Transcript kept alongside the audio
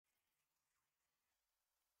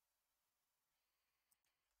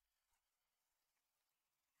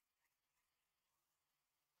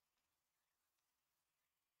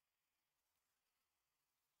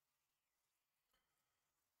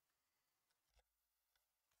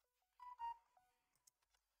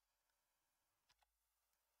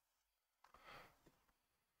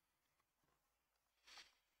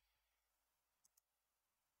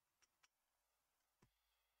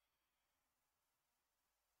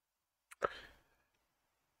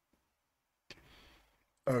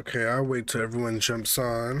Okay, I'll wait till everyone jumps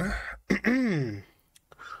on.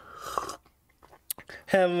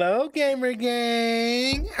 Hello, Gamer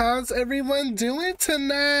Gang! How's everyone doing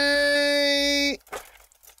tonight?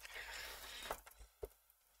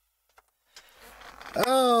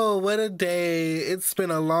 Oh, what a day. It's been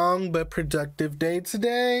a long but productive day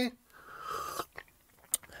today.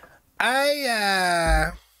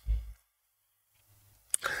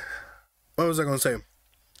 What was I gonna say?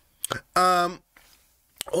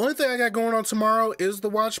 Only thing I got going on tomorrow is the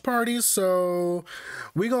watch party, so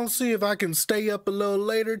we gonna see if I can stay up a little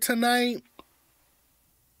later tonight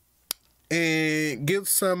and get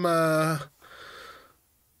some at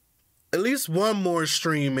least one more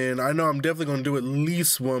stream in. I know I'm definitely gonna do at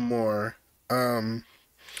least one more. But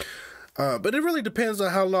it really depends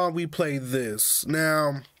on how long we play this.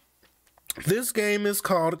 Now, this game is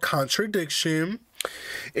called Contradiction.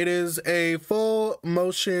 It is a full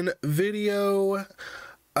motion video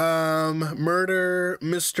murder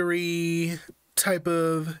mystery type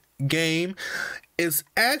of game. It's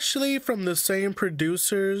actually from the same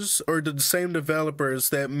producers or the same developers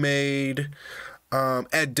that made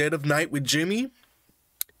At Dead of Night with Jimmy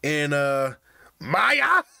and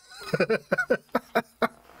Maya.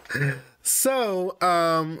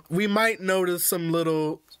 So we might notice some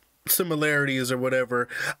little similarities or whatever.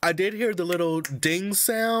 I did hear the little ding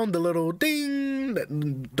sound, the little ding,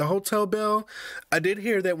 the hotel bell. I did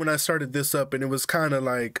hear that when I started this up, and it was kind of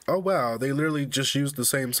like, oh wow, they literally just used the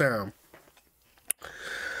same sound.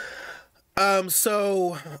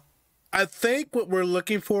 So I think what we're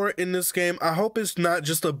looking for in this game, I hope it's not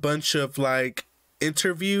just a bunch of like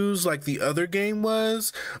interviews like the other game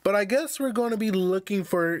was, but I guess we're going to be looking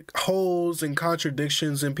for holes and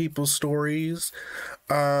contradictions in people's stories.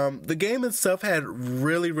 The game itself had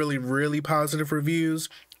really positive reviews,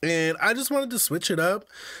 and I just wanted to switch it up.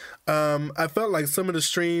 I felt like some of the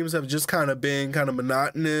streams have just kind of been kind of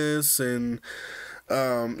monotonous, and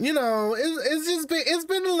you know, it's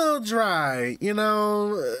been a little dry. You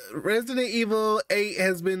know, Resident Evil 8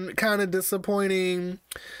 has been kind of disappointing.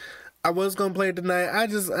 I was gonna play it tonight. I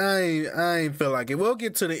ain't feel like it. We'll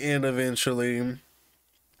get to the end eventually.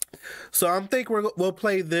 So I'm thinking we'll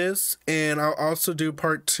play this, and I'll also do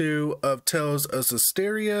part 2 of Tales of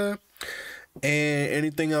Hysteria, and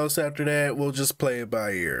anything else after that, we'll just play it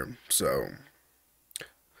by ear. So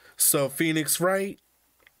Phoenix Wright,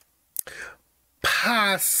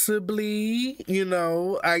 possibly, you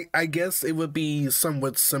know, I guess it would be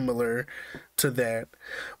somewhat similar to that,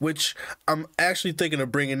 which I'm actually thinking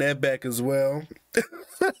of bringing that back as well.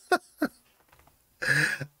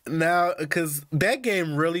 Now, because that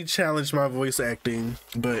game really challenged my voice acting.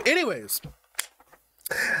 But anyways,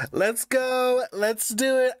 let's go. Let's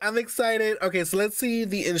do it. I'm excited. Okay, so let's see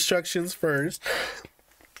the instructions first.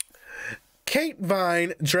 Kate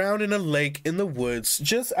Vine drowned in a lake in the woods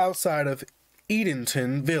just outside of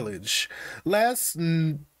Edenton Village last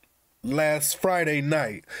Friday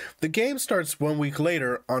night. The game starts 1 week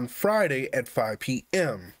later on Friday at 5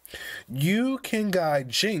 p.m. You can guide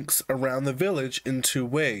Jinx around the village in 2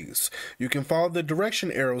 ways. You can follow the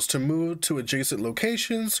direction arrows to move to adjacent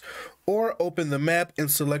locations, or open the map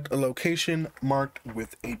and select a location marked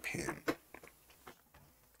with a pin.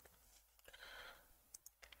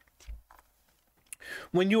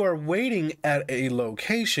 When you are waiting at a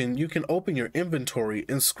location, you can open your inventory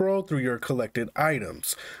and scroll through your collected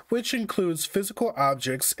items, which includes physical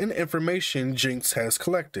objects and information Jinx has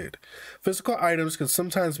collected. Physical items can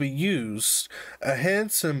sometimes be used. A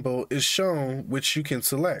hand symbol is shown, which you can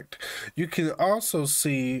select. You can also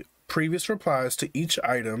see previous replies to each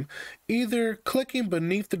item, either clicking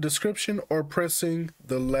beneath the description or pressing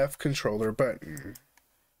the left controller button.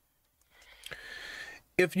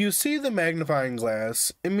 If you see the magnifying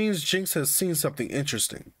glass, it means Jinx has seen something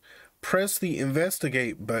interesting. Press the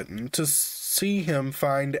investigate button to see him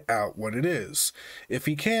find out what it is. If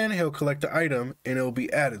he can, he'll collect the item and it will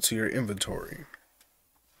be added to your inventory.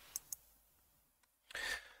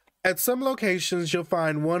 At some locations, you'll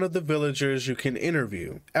find one of the villagers you can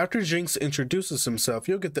interview. After Jinx introduces himself,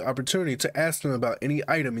 you'll get the opportunity to ask them about any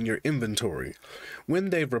item in your inventory.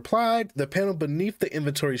 When they've replied, the panel beneath the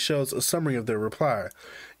inventory shows a summary of their reply.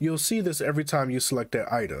 You'll see this every time you select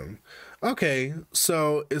that item. Okay,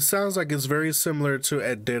 so it sounds like it's very similar to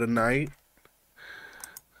At Dead of Night.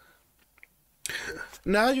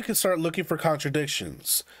 Now you can start looking for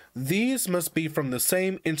contradictions. These must be from the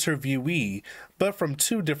same interviewee, but from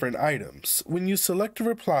 2 different items. When you select a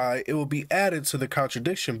reply, it will be added to the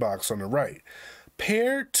contradiction box on the right.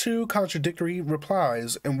 Pair 2 contradictory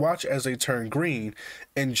replies and watch as they turn green,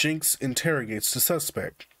 and Jinx interrogates the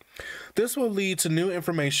suspect. This will lead to new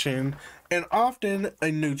information and often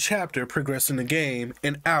a new chapter progressing the game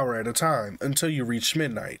an hour at a time until you reach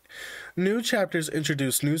midnight. New chapters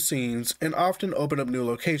introduce new scenes and often open up new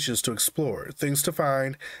locations to explore, things to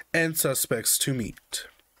find, and suspects to meet.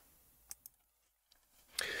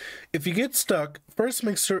 If you get stuck, first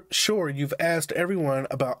make sure you've asked everyone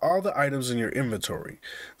about all the items in your inventory.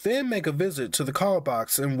 Then make a visit to the call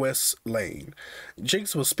box in West Lane.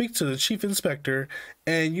 Jinx will speak to the chief inspector,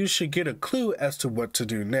 and you should get a clue as to what to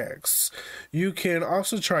do next. You can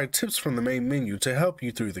also try tips from the main menu to help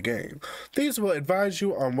you through the game. These will advise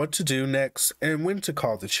you on what to do next and when to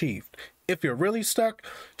call the chief. If you're really stuck,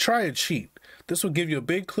 try a cheat. This will give you a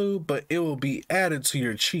big clue, but it will be added to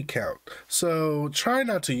your cheat count, so try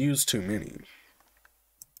not to use too many.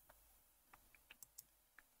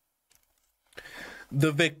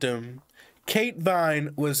 The victim. Kate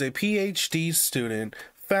Vine was a PhD student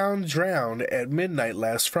found drowned at midnight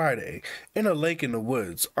last Friday in a lake in the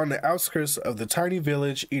woods on the outskirts of the tiny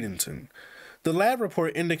village Edenton. The lab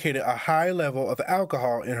report indicated a high level of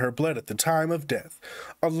alcohol in her blood at the time of death,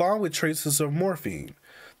 along with traces of morphine.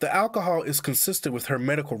 The alcohol is consistent with her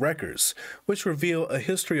medical records, which reveal a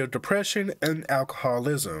history of depression and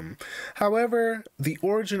alcoholism. However, the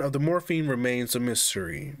origin of the morphine remains a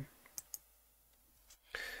mystery.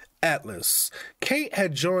 Atlas. Kate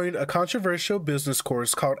had joined a controversial business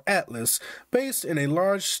course called Atlas, based in a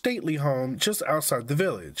large, stately home just outside the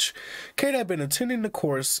village. Kate had been attending the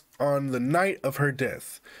course on the night of her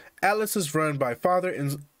death. Atlas is run by father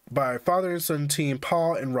and son team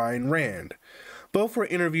Paul and Ryan Rand. Both were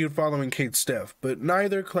interviewed following Kate's death, but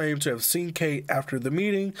neither claimed to have seen Kate after the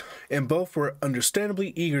meeting, and both were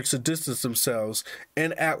understandably eager to distance themselves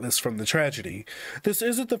and Atlas from the tragedy. This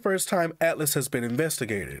isn't the first time Atlas has been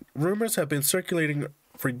investigated. Rumors have been circulating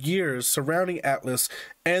for years surrounding Atlas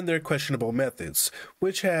and their questionable methods,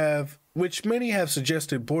 which many have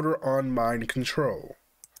suggested border on mind control.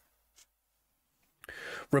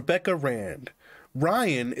 Rebecca Rand.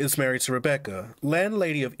 Ryan is married to Rebecca,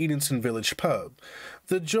 landlady of Edenton Village Pub,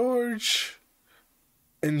 the George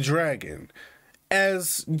and Dragon.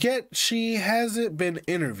 As yet, she hasn't been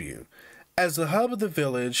interviewed. As the hub of the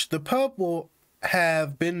village, the pub will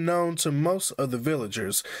have been known to most of the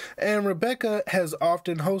villagers, and Rebecca has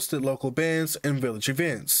often hosted local bands and village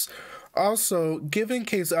events. Also, given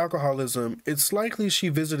Kate's alcoholism, it's likely she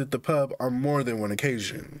visited the pub on more than one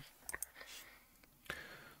occasion.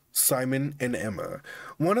 Simon and Emma.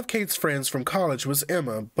 One of Kate's friends from college was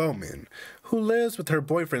Emma Bowman, who lives with her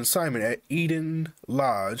boyfriend Simon at Eden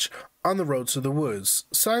Lodge on the road to the woods.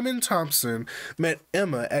 Simon Thompson met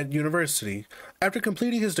Emma at university. After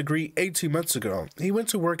completing his degree 18 months ago, he went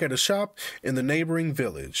to work at a shop in the neighboring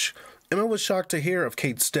village. Emma was shocked to hear of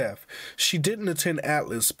Kate's death. She didn't attend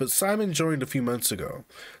Atlas, but Simon joined a few months ago.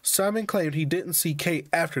 Simon claimed he didn't see Kate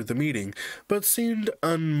after the meeting, but seemed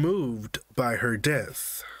unmoved by her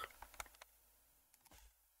death.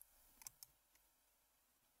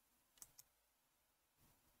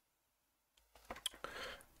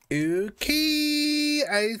 Okay,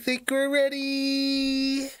 I think we're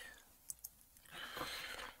ready.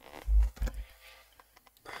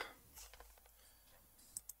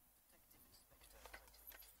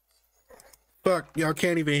 Fuck, y'all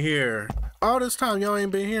can't even hear. All this time, y'all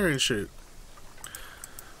ain't been hearing shit.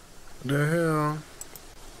 The hell?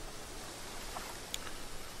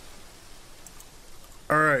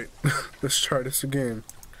 Alright, let's try this again.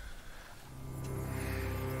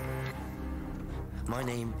 My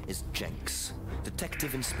name is Jenks,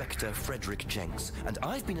 Detective Inspector Frederick Jenks, and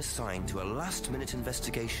I've been assigned to a last-minute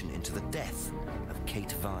investigation into the death of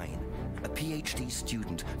Kate Vine, a PhD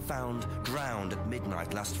student found drowned at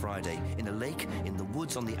midnight last Friday in a lake in the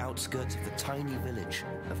woods on the outskirts of the tiny village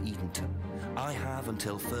of Edenton. I have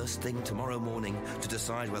until first thing tomorrow morning to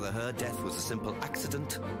decide whether her death was a simple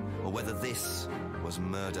accident or whether this was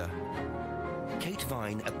murder. Kate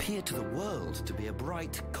Vine appeared to the world to be a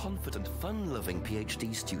bright, confident, fun-loving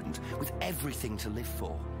PhD student with everything to live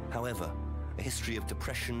for. However, a history of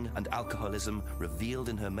depression and alcoholism revealed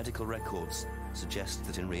in her medical records suggests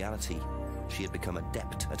that in reality, she had become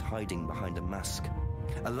adept at hiding behind a mask.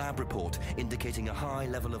 A lab report indicating a high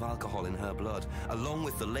level of alcohol in her blood, along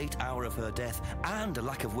with the late hour of her death and a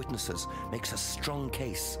lack of witnesses, makes a strong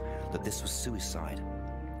case that this was suicide.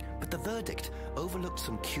 But the verdict overlooked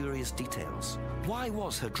some curious details. Why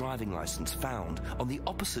was her driving license found on the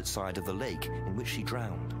opposite side of the lake in which she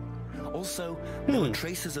drowned? Also, there were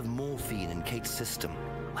traces of morphine in Kate's system.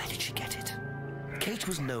 Where did she get it? Kate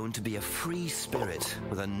was known to be a free spirit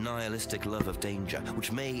with a nihilistic love of danger,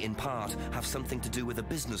 which may, in part, have something to do with a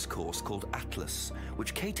business course called Atlas,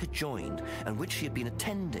 which Kate had joined and which she had been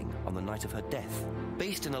attending on the night of her death.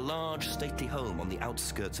 Based in a large, stately home on the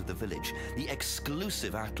outskirts of the village, the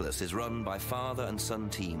exclusive Atlas is run by father and son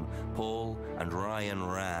team, Paul and Ryan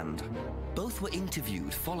Rand. Both were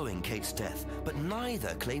interviewed following Kate's death, but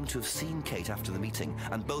neither claimed to have seen Kate after the meeting,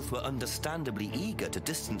 and both were understandably eager to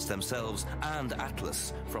distance themselves and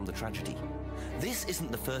Atlas from the tragedy. This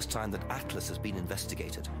isn't the first time that Atlas has been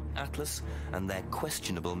investigated. Atlas and their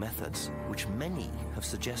questionable methods, which many have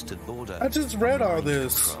suggested border. I just read all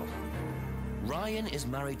this. Control. Ryan is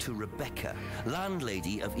married to Rebecca,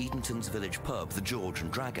 landlady of Edenton's village pub, the George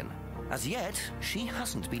and Dragon. As yet, she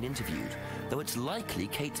hasn't been interviewed, though it's likely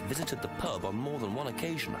Kate visited the pub on more than one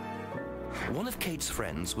occasion. One of Kate's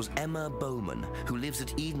friends was Emma Bowman, who lives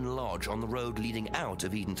at Eden Lodge on the road leading out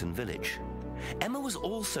of Edenton Village. Emma was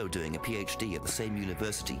also doing a PhD at the same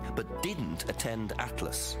university, but didn't attend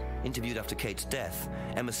Atlas. Interviewed after Kate's death,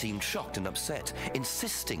 Emma seemed shocked and upset,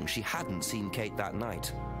 insisting she hadn't seen Kate that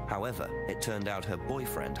night. However, it turned out her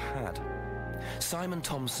boyfriend had. Simon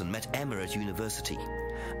Thompson met Emma at university.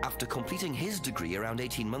 After completing his degree around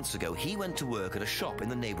 18 months ago, he went to work at a shop in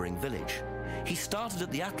the neighboring village. He started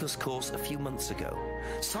at the Atlas course a few months ago.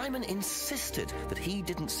 Simon insisted that he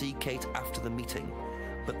didn't see Kate after the meeting,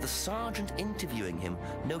 but the sergeant interviewing him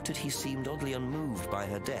noted he seemed oddly unmoved by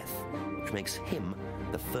her death, which makes him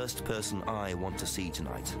the first person I want to see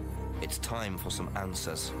tonight. It's time for some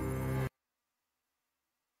answers.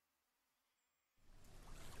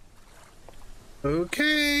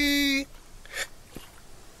 Okay.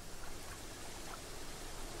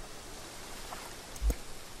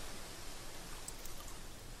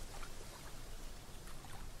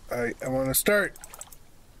 I want to start.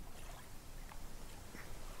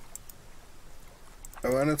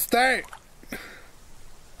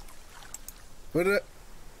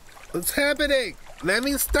 What's happening? Let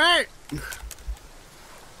me start.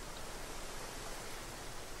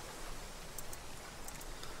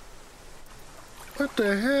 What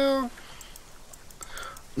the hell?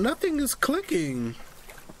 Nothing is clicking.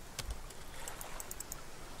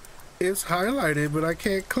 It's highlighted, but I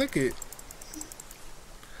can't click it.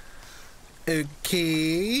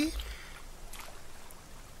 Okay.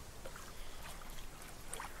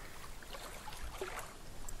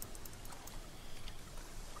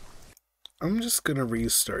 I'm just gonna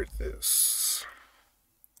restart this.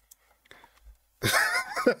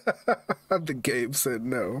 The game said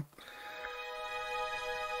no.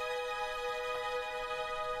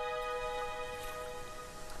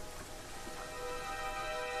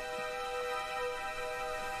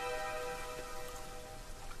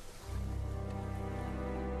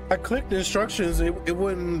 I clicked the instructions, it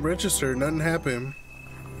wouldn't register, nothing happened.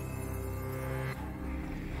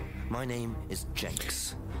 My name is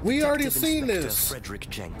Jenks. We already Detective seen Inspector this. Frederick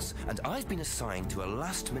Jenks, and I've been assigned to a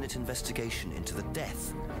last-minute investigation into the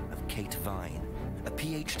death of Kate Vine, a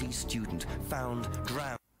PhD student found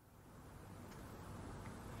drowned.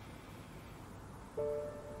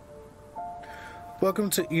 Welcome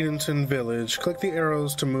to Edenton Village. Click the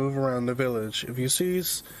arrows to move around the village. If you see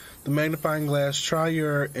the magnifying glass, try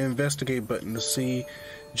your investigate button to see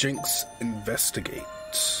Jenks investigate.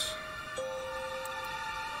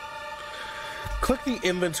 Click the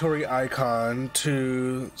inventory icon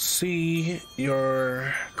to see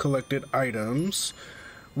your collected items,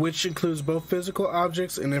 which includes both physical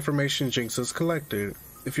objects and information Jenks has collected.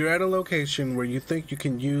 If you're at a location where you think you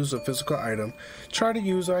can use a physical item, try to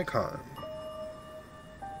use icon.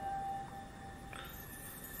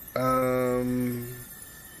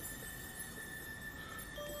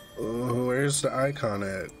 Where's the icon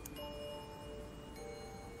at?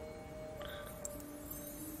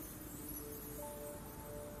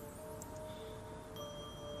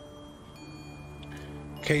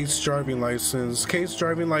 Kate's driving license. Kate's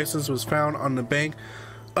driving license was found on the bank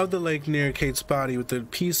of the lake near Kate's body with a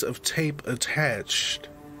piece of tape attached.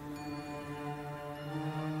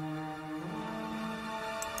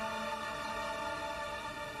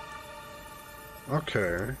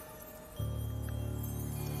 Okay.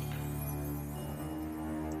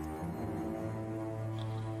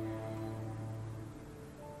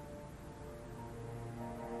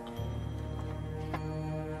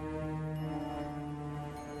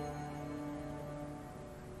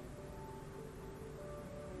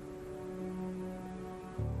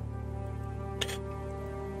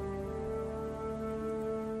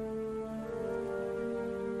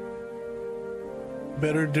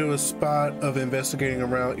 Better do a spot of investigating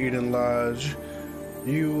around Eden Lodge.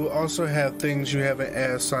 You also have things you haven't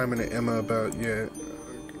asked Simon and Emma about yet.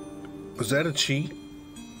 Was that a cheat?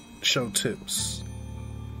 Show tips.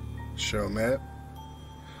 Show map.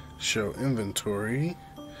 Show inventory.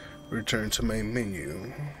 Return to main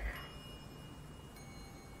menu.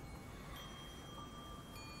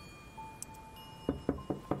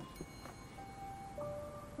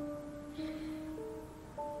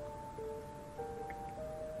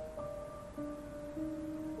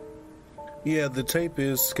 Yeah, the tape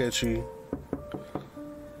is sketchy.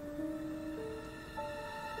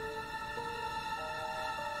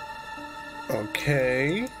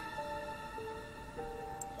 Okay.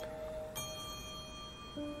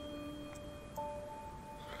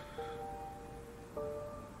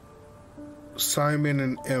 Simon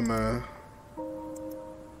and Emma.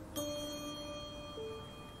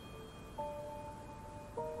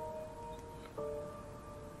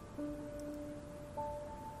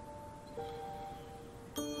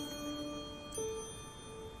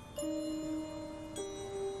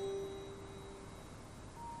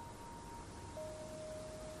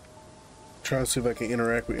 Trying to see if I can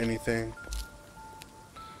interact with anything.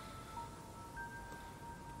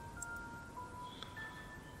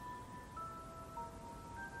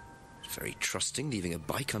 Very trusting, leaving a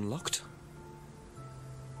bike unlocked.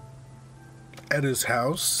 At his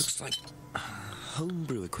house? Looks like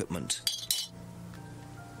homebrew equipment.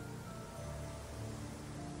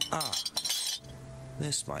 Ah,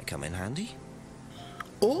 this might come in handy.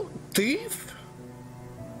 Oh, thief?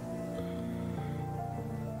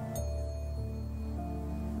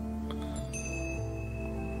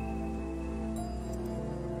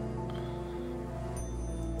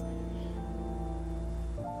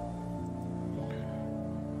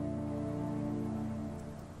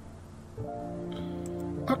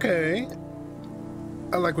 Okay.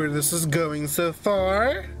 I like where this is going so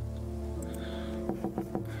far.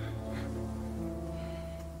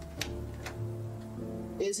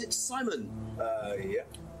 Is it Simon? Yeah.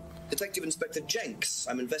 Detective Inspector Jenks.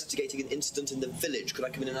 I'm investigating an incident in the village. Could I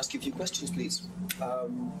come in and ask you a few questions, please?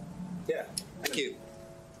 Yeah. Thank you.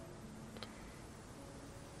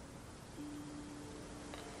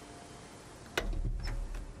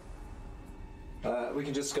 We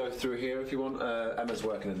can just go through here if you want. Emma's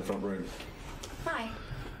working in the front room. Hi.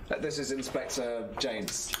 This is Inspector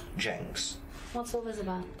James. Jenks. What's all this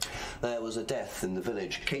about? There was a death in the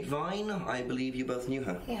village. Kate Vine, I believe you both knew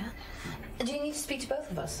her. Yeah. Do you need to speak to both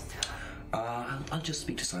of us? I'll just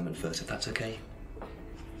speak to Simon first, if that's okay.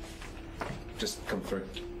 Just come through.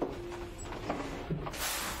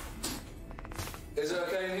 Is it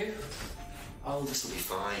okay in here? Oh, this will be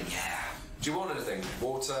fine, yeah. Do you want anything?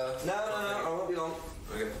 Water? No, I won't be long.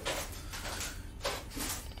 Okay.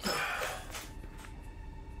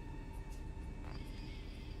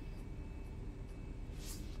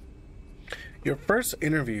 Your first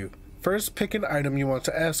interview. First, pick an item you want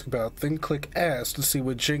to ask about, then click Ask to see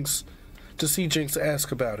Jinx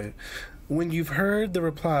ask about it. When you've heard the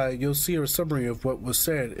reply, you'll see a summary of what was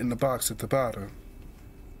said in the box at the bottom.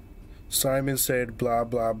 Simon said blah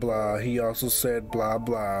blah blah. He also said blah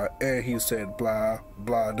blah, and he said blah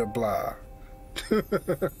blah da blah.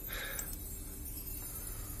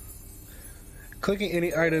 Clicking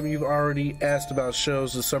any item you've already asked about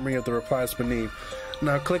shows the summary of the replies beneath.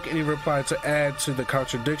 Now click any reply to add to the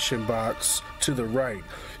contradiction box to the right.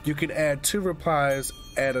 You can add 2 replies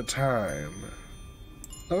at a time.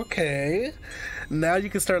 Okay. Now you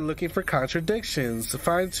can start looking for contradictions.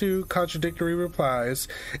 Find 2 contradictory replies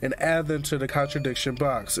and add them to the contradiction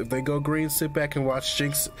box. If they go green, sit back and watch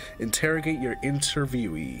Jinx interrogate your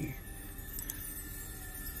interviewee.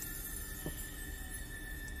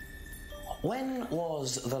 When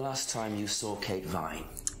was the last time you saw Kate Vine?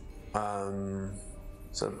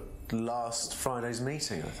 So last Friday's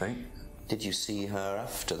meeting, I think. Did you see her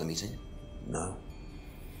after the meeting? No.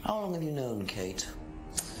 How long have you known Kate?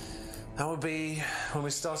 That would be when we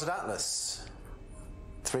started Atlas.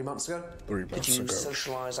 3 months ago? 3 months Did you ago.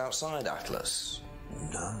 socialise outside Atlas?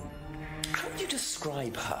 No. How would you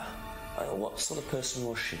describe her? What sort of person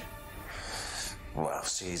was she? Well,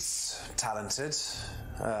 she's talented.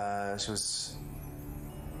 She was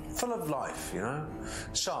full of life, you know?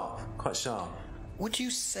 Sharp, quite sharp. Would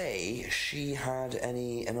you say she had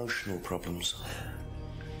any emotional problems?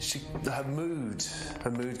 Her mood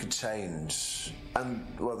could change. And,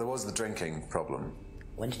 well, there was the drinking problem.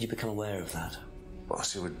 When did you become aware of that? Well,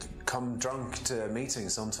 she would come drunk to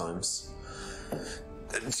meetings sometimes.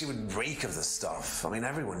 And she would reek of the stuff. I mean,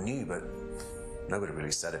 everyone knew, but nobody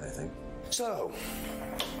really said anything. So,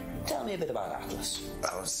 tell me a bit about Atlas.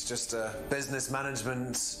 Well, it's just a business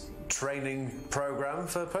management training program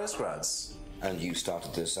for postgrads. And you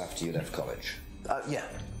started this after you left college? Yeah.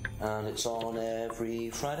 And it's on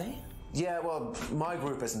every Friday? Yeah, well, my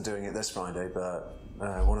group isn't doing it this Friday, but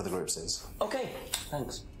one of the groups is. Okay,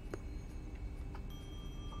 thanks.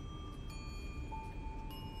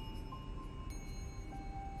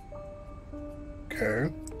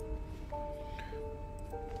 Okay.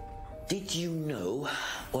 Did you know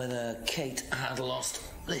whether Kate had lost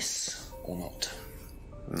this or not?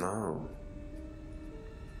 No.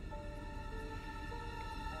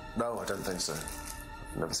 No, I don't think so.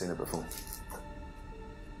 I've never seen it before.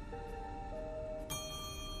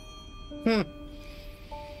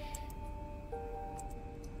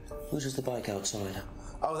 Whose is the bike outside?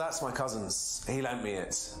 Oh, that's my cousin's. He lent me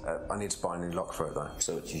it. I need to buy a new lock for it, though.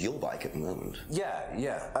 So it's your bike at the moment? Yeah.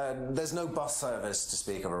 There's no bus service to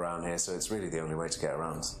speak of around here, so it's really the only way to get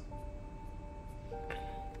around.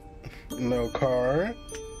 No car.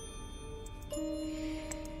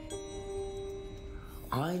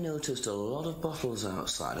 I noticed a lot of bottles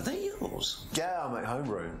outside. Are they yours? Yeah, I make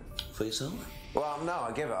homebrew. For yourself? Well, no,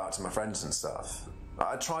 I give it out to my friends and stuff.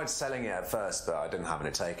 I tried selling it at first, but I didn't have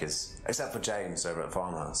any takers, except for James over at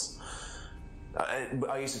Farmhouse.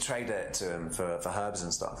 I used to trade it to him for herbs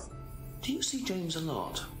and stuff. Do you see James a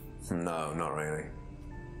lot? No, not really.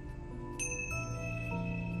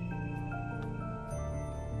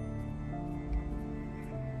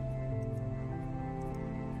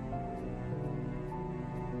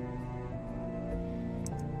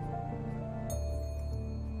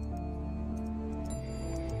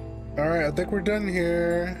 Alright, I think we're done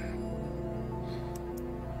here.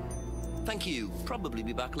 Thank you. Probably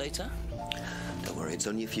be back later. Don't worry, it's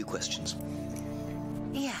only a few questions.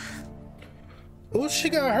 Yeah. Oh, she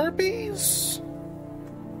got herpes?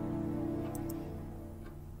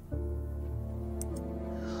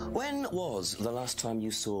 When was the last time you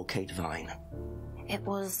saw Kate Vine? It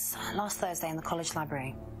was last Thursday in the college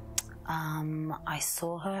library. I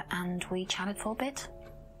saw her and we chatted for a bit.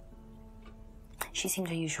 She seemed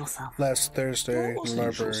her usual self. Last Thursday What was in her the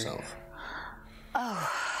usual library. self?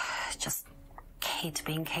 Oh, just Kate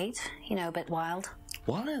being Kate. You know, a bit wild.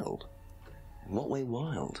 Wild? In what way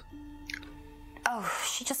wild? Oh,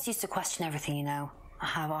 she just used to question everything, you know.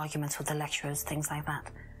 Have arguments with the lecturers, things like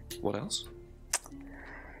that. What else?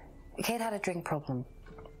 Kate had a drink problem.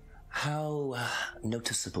 How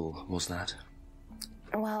noticeable was that?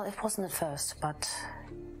 Well, it wasn't at first, but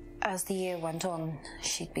as the year went on,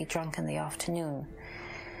 she'd be drunk in the afternoon.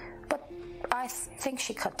 But I think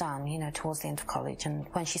she cut down, you know, towards the end of college and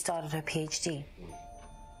when she started her PhD.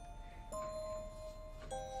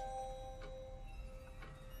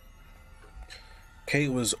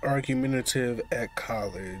 Kate was argumentative at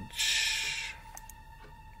college.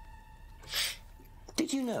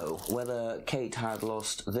 Did you know whether Kate had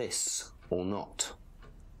lost this or not?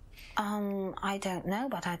 I don't know,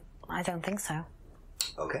 but I don't think so.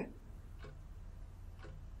 Okay.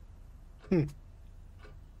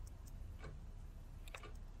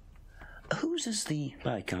 Whose is the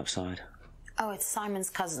bike outside? Oh, it's Simon's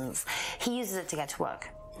cousin's. He uses it to get to work.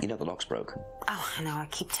 You know the lock's broken. Oh, I know, I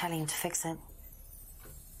keep telling him to fix it.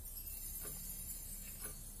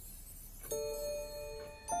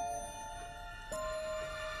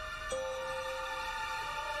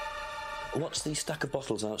 What's the stack of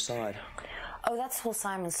bottles outside? Oh, that's all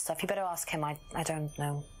Simon's stuff. You better ask him. I don't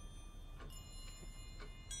know.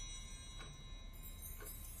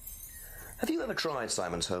 Have you ever tried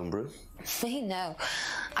Simon's homebrew? Me? No.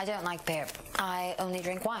 I don't like beer. I only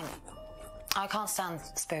drink wine. I can't stand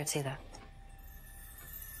spirits either.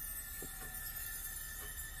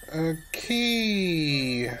 A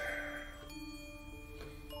key.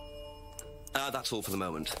 That's all for the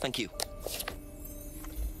moment. Thank you.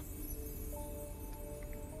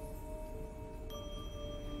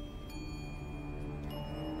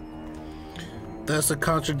 That's a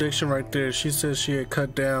contradiction right there. She says she had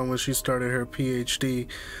cut down when she started her PhD,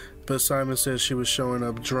 but Simon says she was showing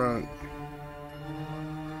up drunk.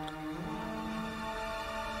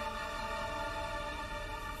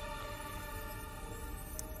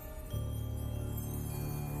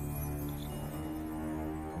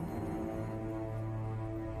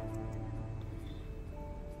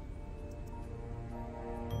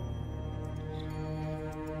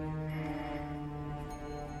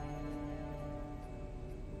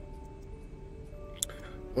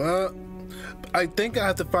 Well, I think I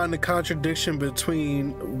have to find the contradiction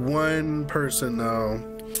between one person though.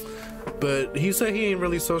 But he said he ain't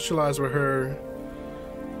really socialized with her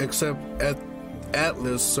except at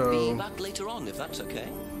Atlas, so Be back later on if that's okay.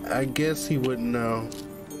 I guess he wouldn't know.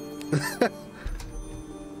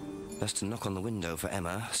 Best to knock on the window for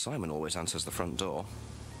Emma. Simon always answers the front door.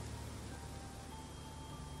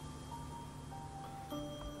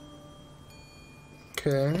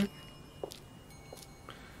 Okay.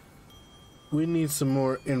 We need some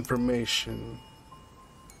more information.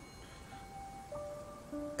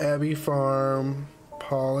 Abbey Farm,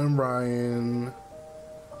 Paul and Ryan.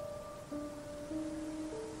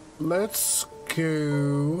 Let's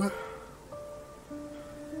go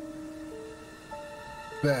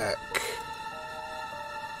back.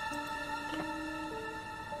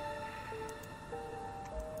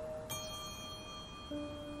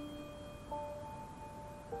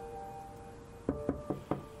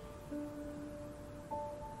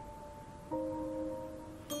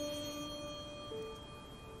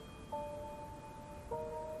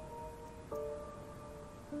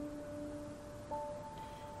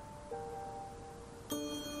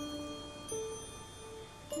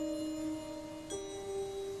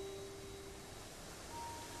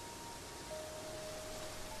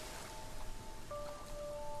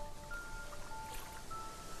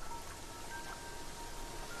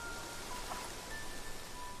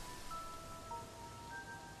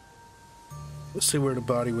 Let's see where the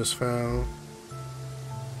body was found.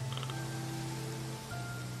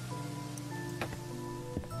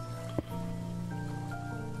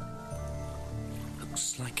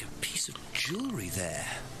 Looks like a piece of jewellery there,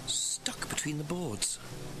 stuck between the boards.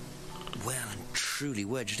 Well and truly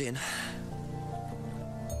wedged in.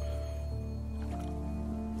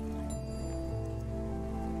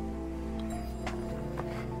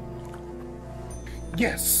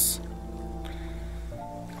 Yes.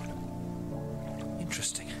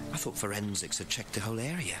 Interesting. I thought forensics had checked the whole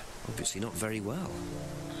area. Obviously not very well.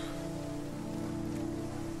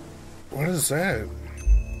 What is that?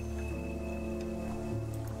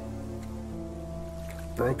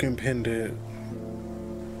 Broken pendant.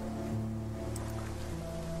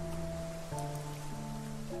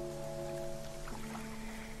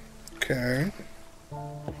 Okay.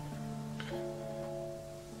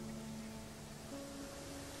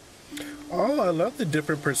 Oh, I love the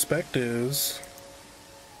different perspectives.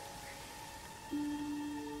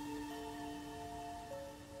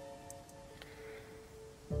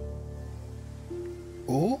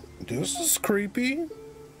 Oh, this is creepy.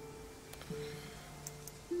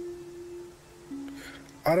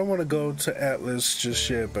 I don't want to go to Atlas just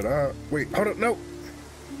yet, but wait, hold up, no.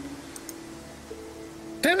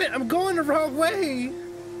 Damn it, I'm going the wrong way.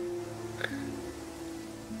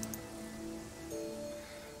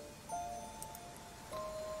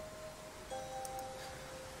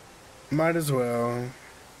 Might as well.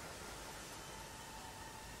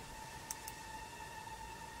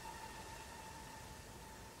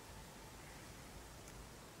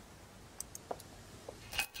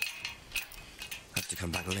 Have to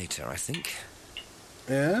come back later, I think.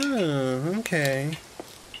 Oh, okay.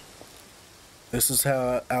 This is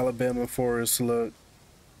how Alabama forests look.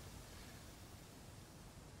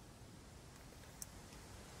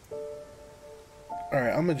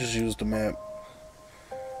 Alright, I'm gonna just use the map.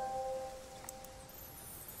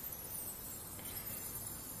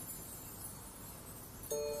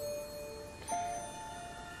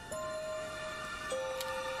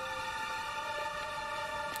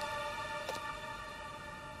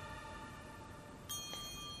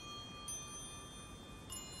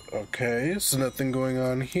 Okay, there's nothing going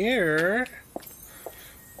on here.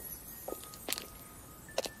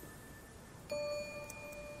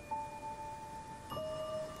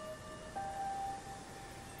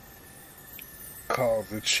 Call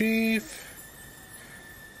the chief.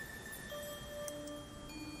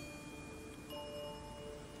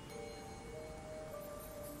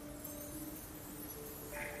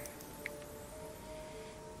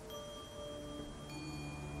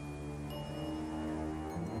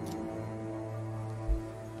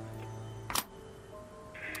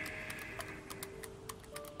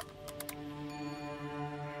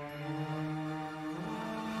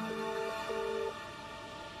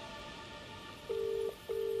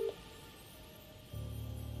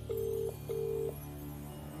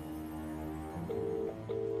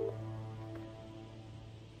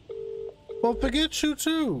 Well, forget you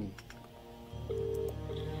too.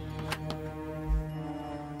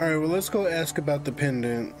 Alright, well, let's go ask about the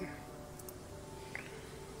pendant.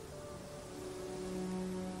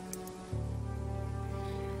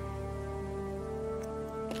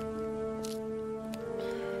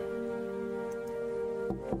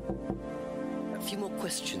 A few more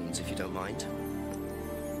questions, if you don't mind.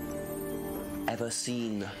 Ever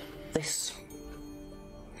seen this?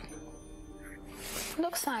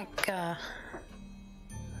 Looks like,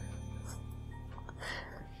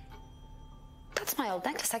 that's my old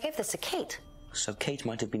necklace. I gave this to Kate. So Kate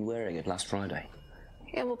might have been wearing it last Friday.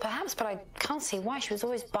 Yeah, well, perhaps, but I can't see why. She was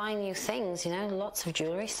always buying new things, you know, lots of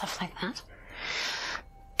jewelry, stuff like that.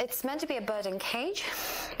 It's meant to be a bird in cage,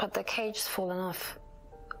 but the cage's fallen off.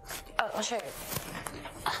 Oh, I'll show you.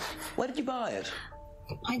 Where did you buy it?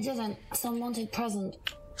 I didn't. Some wanted present.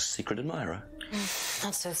 Secret admirer.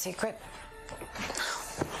 Not so secret.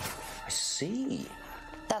 I see.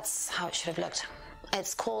 That's how it should have looked.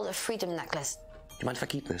 It's called a freedom necklace. Do you mind if I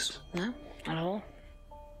keep this? No, not at all.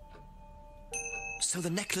 So the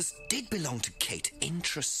necklace did belong to Kate.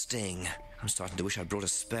 Interesting. I'm starting to wish I'd brought a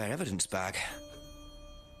spare evidence bag.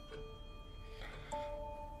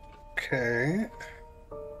 Okay.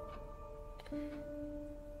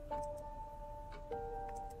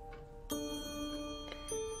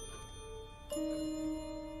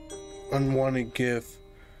 Unwanted gift.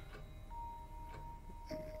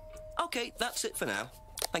 Okay, that's it for now.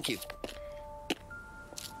 Thank you.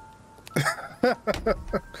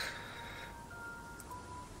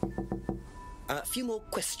 A few more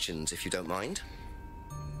questions, if you don't mind.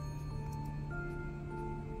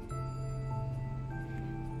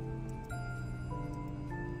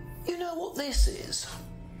 You know what this is?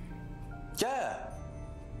 Yeah.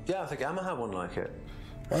 Yeah, I think Emma had one like it.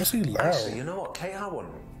 Why is he loud? Actually, you know what? Kate had one.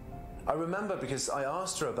 I remember because I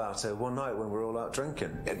asked her about it one night when we were all out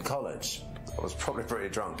drinking in college. I was probably pretty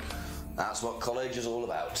drunk. That's what college is all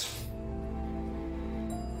about.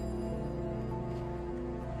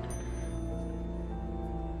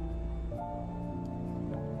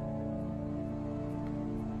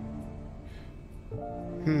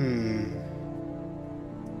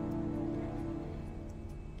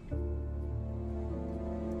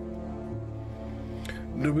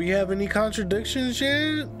 Do we have any contradictions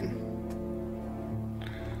yet?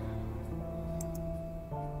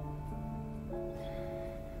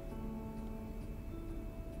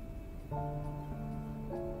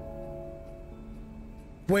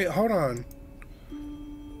 Wait, hold on.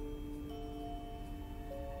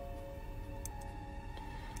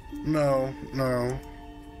 No.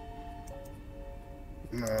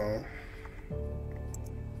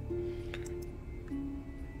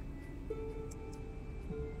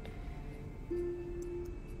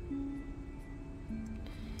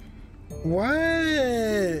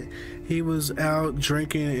 What? He was out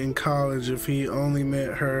drinking in college if he only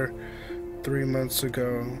met her 3 months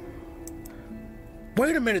ago.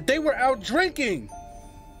 Wait a minute, they were out drinking!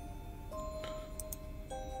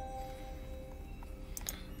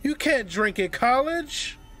 You can't drink at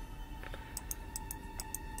college!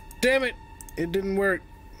 Damn it, it didn't work.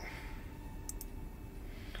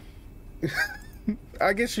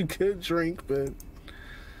 I guess you could drink, but...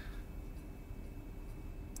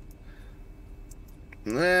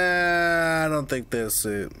 Nah, I don't think that's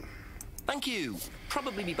it. Thank you.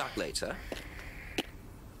 Probably be back later.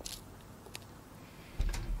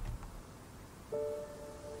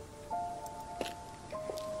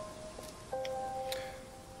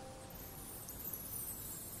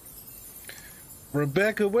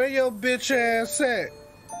 Rebecca, where your bitch ass at?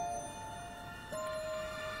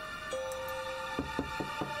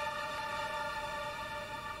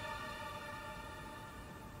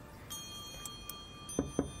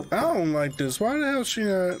 I don't like this. Why the hell she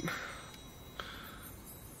not?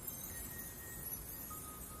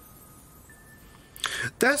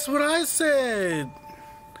 That's what I said.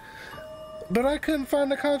 But I couldn't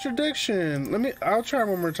find the contradiction. I'll try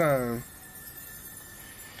one more time.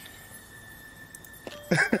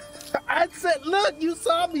 I said, look, you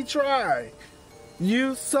saw me try.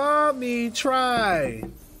 You saw me try.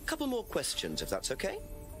 Couple more questions, if that's okay.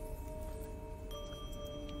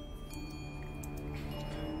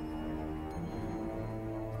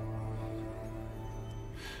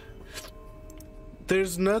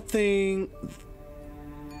 There's nothing.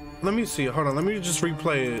 Let me see. Hold on. Let me just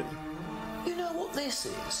replay it. You know what this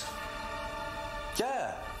is?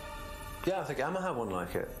 Yeah. Yeah, I think Emma had one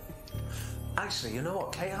like it. Actually, you know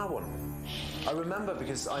what? Kate had one. I remember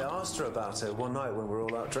because I asked her about it one night when we were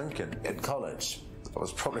all out drinking in college. I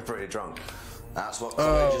was probably pretty drunk. That's what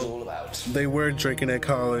college is all about. They were drinking at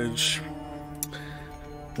college.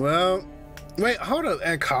 Well, wait, hold up.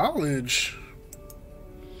 At college?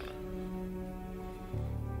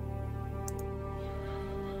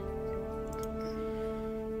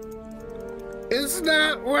 It's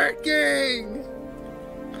not working!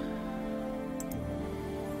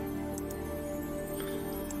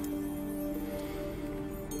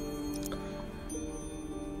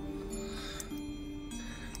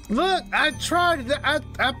 Look, I tried it.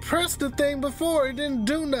 I pressed the thing before. It didn't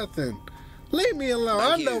do nothing. Leave me alone.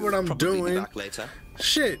 Thank I know you. what I'm Probably doing. Be back later.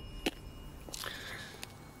 Shit.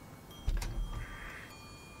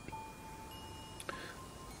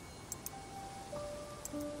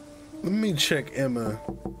 Let me check Emma.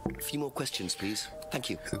 A few more questions, please. Thank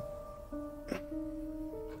you.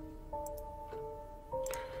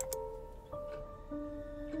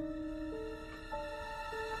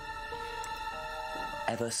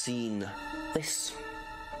 Ever seen this?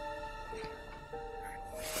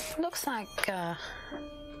 Looks like,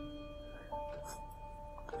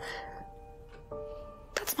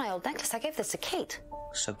 that's my old necklace. I gave this to Kate.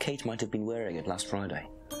 So Kate might have been wearing it last Friday.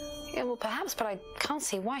 Yeah, well, perhaps, but I can't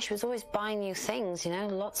see why. She was always buying new things, you know,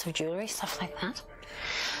 lots of jewellery, stuff like that.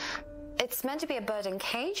 It's meant to be a bird in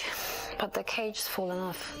cage, but the cage's fallen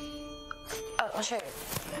off. Oh, I'll show you.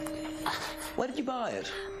 Where did you buy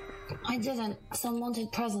it? I didn't. Some wanted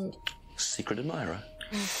present. Secret admirer?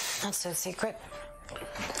 Not so secret.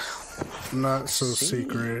 Not so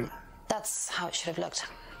secret. That's how it should have looked.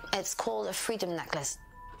 It's called a freedom necklace.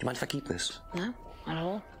 Do you mind if I keep this? No, not at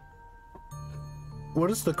all. What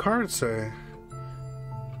does the card say?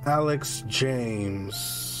 Alex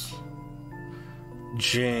James.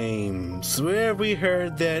 James. Where have we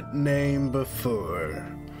heard that name before?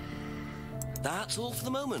 That's all for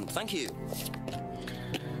the moment. Thank you.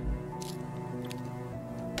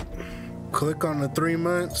 Click on the 3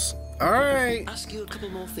 months. Alright. Ask you a couple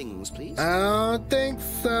more things, please. I don't think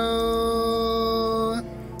so.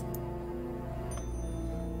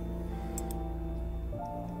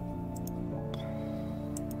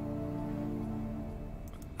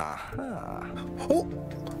 Aha. Oh.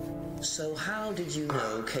 So how did you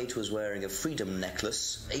know Kate was wearing a freedom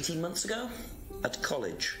necklace 18 months ago? At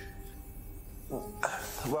college?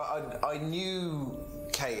 Well, I knew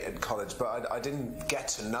Kate at college, but I didn't get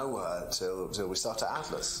to know her till we started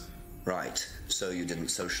Atlas. Right, so you didn't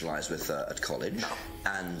socialise with her at college? No.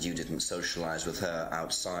 And you didn't socialise with her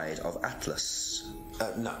outside of Atlas?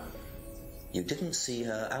 No. You didn't see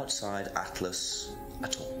her outside Atlas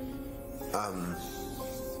at all?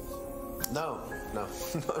 No, not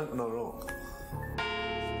at all.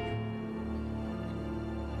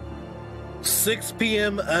 6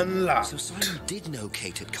 p.m. unlocked. So Simon did know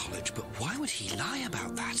Kate at college, but why would he lie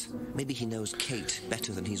about that? Maybe he knows Kate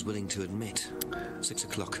better than he's willing to admit. 6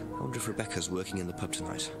 o'clock. I wonder if Rebecca's working in the pub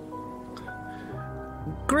tonight.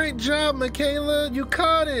 Great job, Michaela. You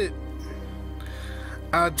caught it.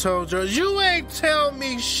 I told you. You ain't tell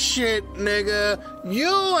me shit, nigga.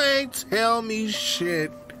 You ain't tell me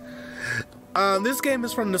shit. This game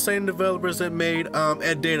is from the same developers that made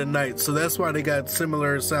At Day to Night, so that's why they got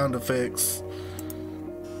similar sound effects.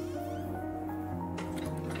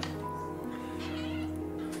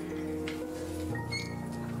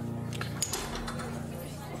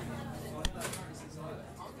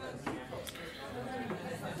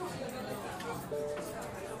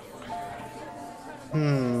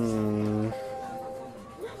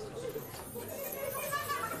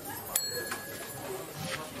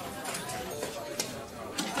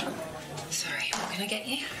 Sorry, what can I get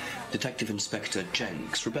you? Detective Inspector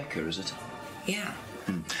Jenks. Rebecca, is it? Yeah.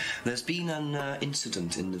 There's been an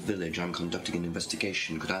incident in the village. I'm conducting an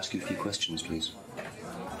investigation. Could I ask you a few questions, please?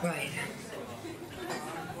 Right.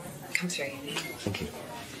 Come through. Thank you.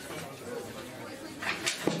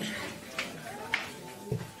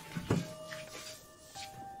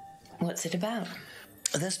 What's it about?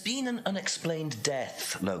 There's been an unexplained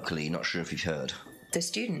death locally. Not sure if you've heard. The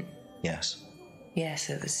student? Yes. Yes,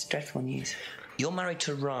 it was dreadful news. You're married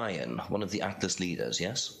to Ryan, one of the Atlas leaders,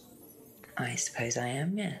 yes? I suppose I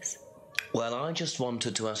am, yes. Well, I just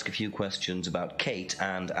wanted to ask a few questions about Kate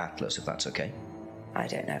and Atlas, if that's okay. I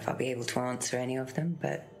don't know if I'll be able to answer any of them,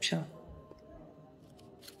 but sure.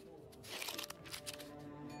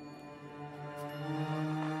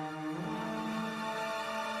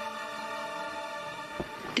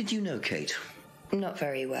 Did you know Kate? Not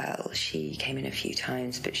very well. She came in a few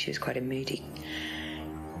times, but she was quite a moody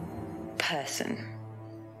person.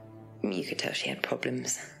 You could tell she had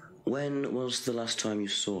problems. When was the last time you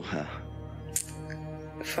saw her?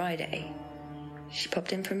 Friday. She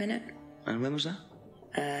popped in for a minute. And when was that?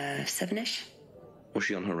 7-ish. Was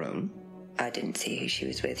she on her own? I didn't see who she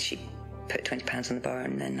was with. She put £20 on the bar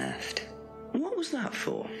and then left. What was that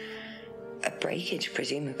for? A breakage,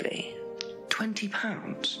 presumably.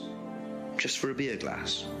 £20? Just for a beer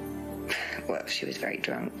glass? Well, she was very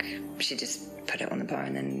drunk. She just put it on the bar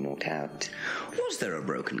and then walked out. Was there a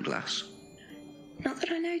broken glass? Not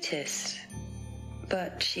that I noticed.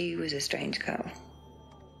 But she was a strange girl.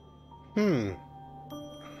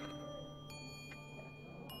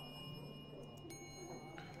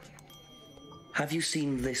 Have you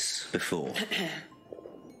seen this before?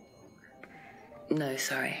 No,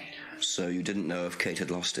 sorry. So you didn't know if Kate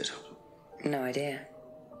had lost it? No idea.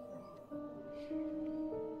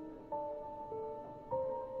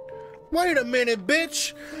 Wait a minute,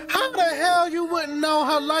 bitch. How the hell you wouldn't know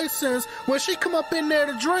her license when she come up in there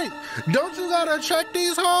to drink? Don't you gotta check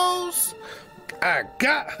these hoes? I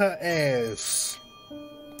got her ass.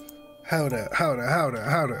 Hold up.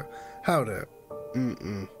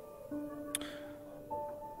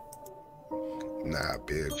 Nah,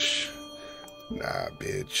 bitch.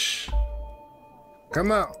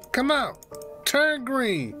 Come out. Turn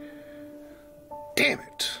green. Damn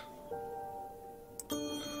it.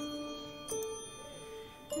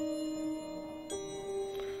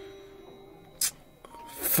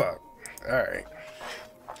 Fuck. Alright.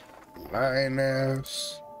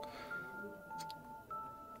 Lioness.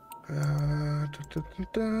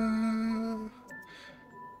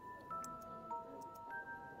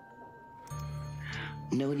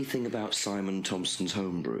 Know anything about Simon Thompson's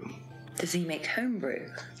homebrew? Does he make homebrew?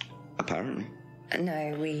 Apparently.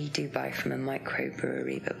 No, we do buy from a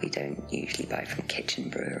microbrewery, but we don't usually buy from kitchen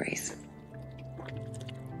breweries.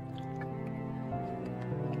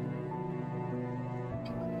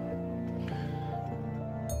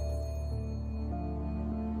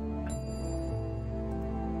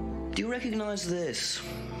 Do you recognize this?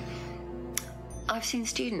 I've seen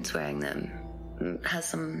students wearing them. Has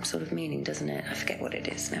some sort of meaning, doesn't it? I forget what it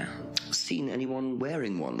is now. Seen anyone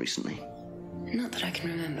wearing one recently? Not that I can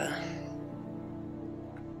remember.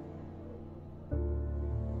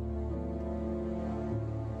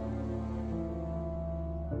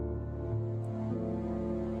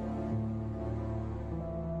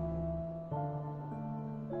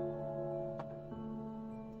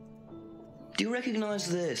 Do you recognize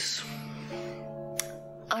this?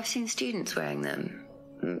 I've seen students wearing them.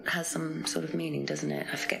 Has some sort of meaning, doesn't it?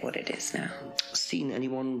 I forget what it is now. Seen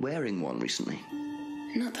anyone wearing one recently?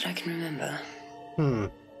 Not that I can remember.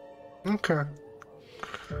 Okay.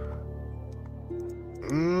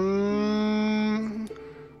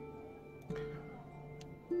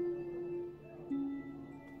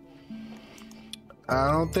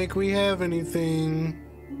 I don't think we have anything.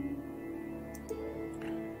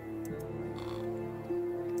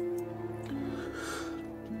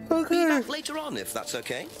 Be back later on, if that's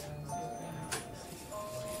okay.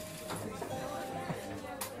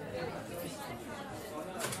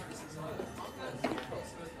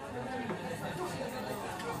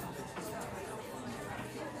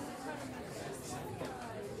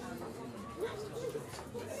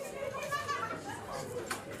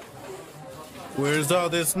 Where's all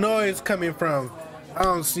this noise coming from? I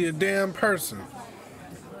don't see a damn person.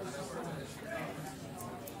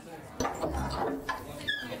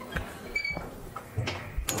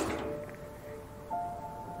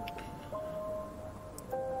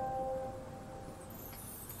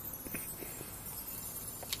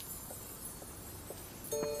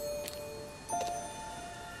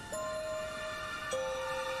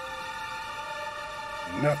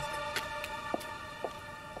 Nothing.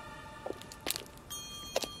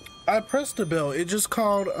 I pressed the bell. It just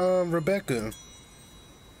called Rebecca.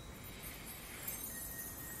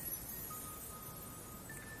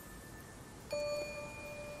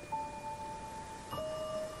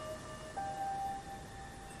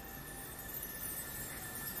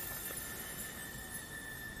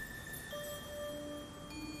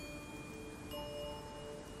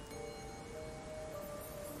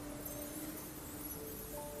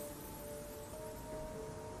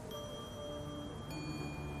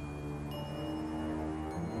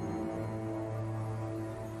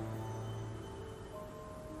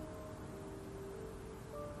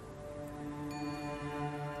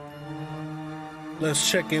 Let's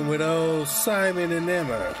check in with old Simon and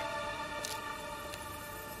Emma.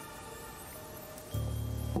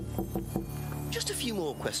 Just a few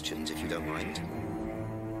more questions, if you don't mind.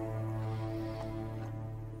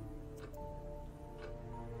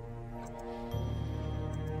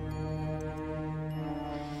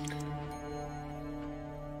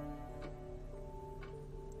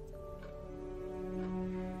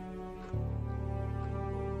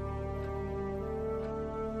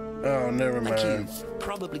 Oh, never mind. Thank you.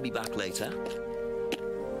 Probably be back later.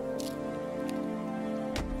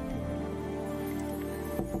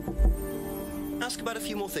 Ask about a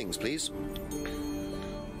few more things, please.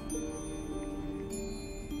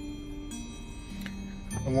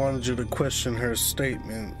 I wanted you to question her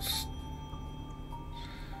statements.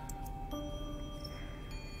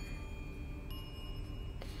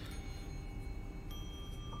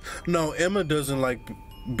 No, Emma doesn't like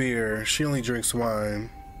beer. She only drinks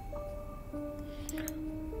wine.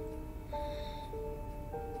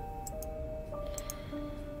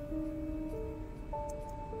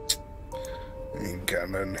 Ain't got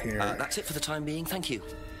nothing here. That's it for the time being. Thank you.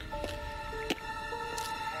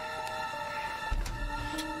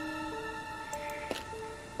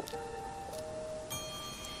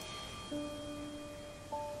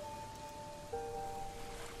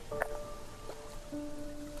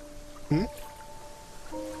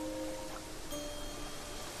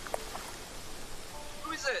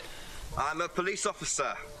 I'm a police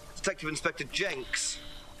officer, Detective Inspector Jenks.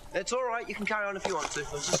 It's all right, you can carry on if you want to.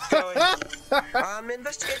 I was just going. I'm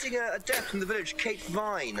investigating a death in the village, Kate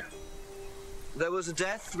Vine. There was a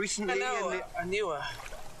death recently. I knew her.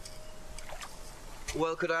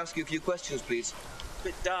 Well, could I ask you a few questions, please?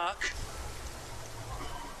 Bit dark.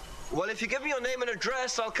 Well, if you give me your name and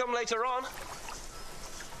address, I'll come later on.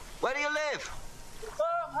 Where do you live?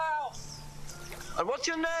 Farmhouse. And what's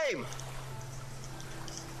your name?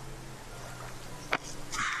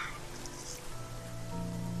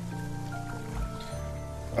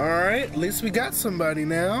 Alright, at least we got somebody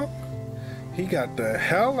now. He got the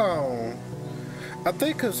hell on. I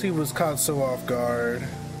think because he was caught so off guard.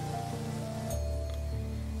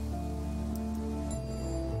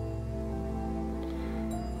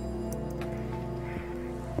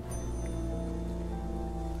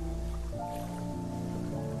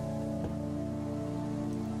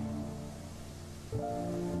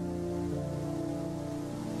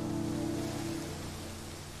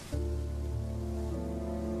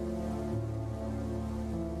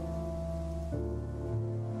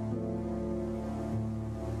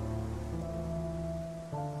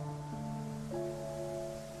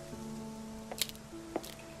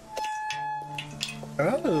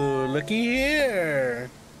 Oh, looky here.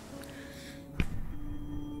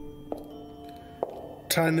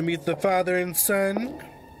 Time to meet the father and son.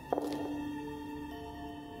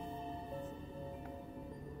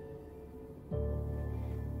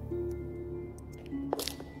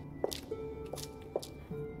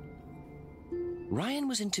 Ryan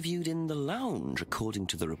was interviewed in the lounge, according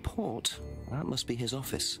to the report. That must be his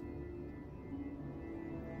office.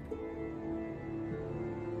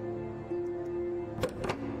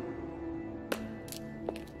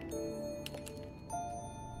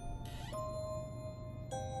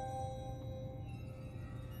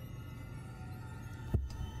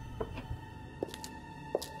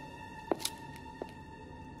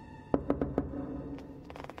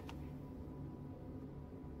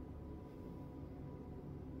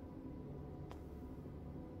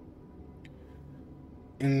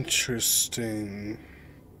 Interesting.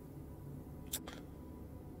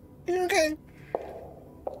 Okay.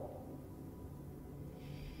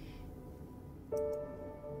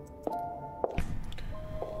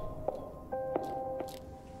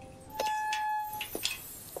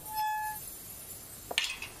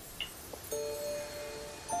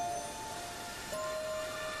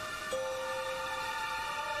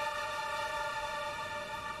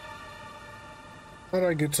 How do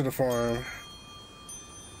I get to the farm?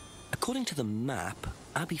 According to the map,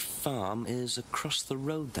 Abbey Farm is across the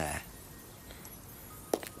road there.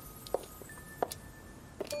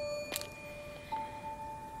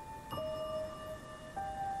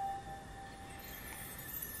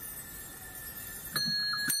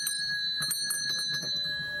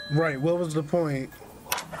 Right, what was the point?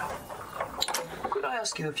 Could I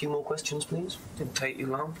ask you a few more questions, please? Didn't take you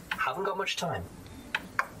long. Haven't got much time.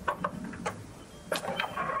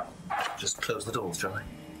 Just close the doors, shall I?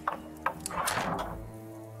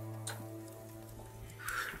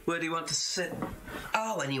 Where do you want to sit?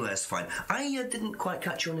 Oh, anywhere's fine. I didn't quite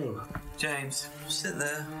catch your name. James, sit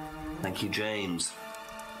there. Thank you, James.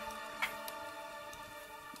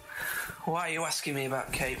 Why are you asking me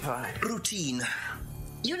about Kate Vine? Routine.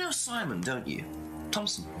 You know Simon, don't you?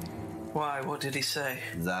 Thompson. Why, what did he say?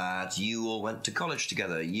 That you all went to college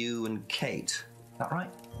together, you and Kate. That right?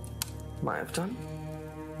 Might have done.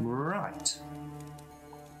 Right.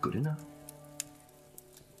 Good enough.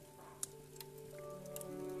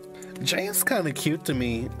 Jane's kind of cute to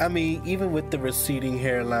me. I mean, even with the receding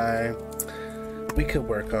hairline, we could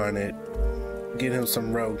work on it. Get him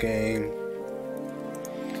some road game.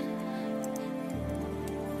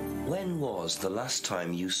 When was the last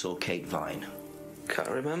time you saw Kate Vine? Can't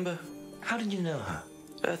remember. How did you know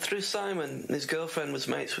her? Through Simon. His girlfriend was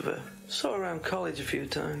mates with her. Saw her around college a few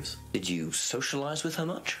times. Did you socialise with her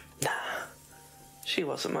much? Nah. She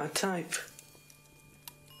wasn't my type.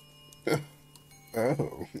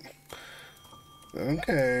 Oh.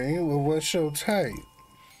 Okay, well, what's your type?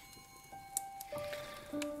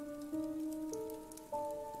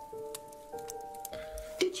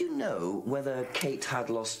 Did you know whether Kate had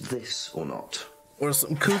lost this or not? Or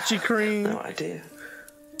some coochie cream? No idea.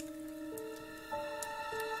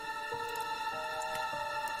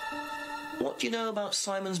 What do you know about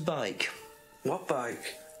Simon's bike? What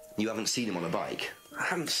bike? You haven't seen him on a bike. I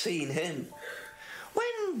haven't seen him.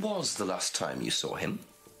 When was the last time you saw him?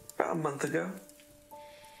 About a month ago.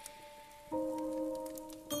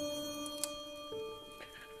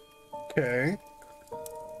 Okay.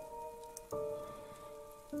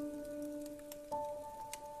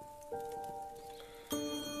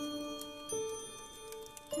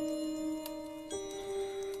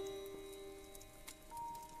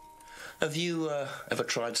 Have you ever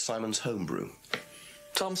tried Simon's homebrew?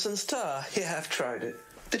 Thompson's tar? Yeah, I've tried it.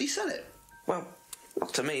 Did he sell it? Well,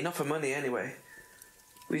 not to me, not for money anyway.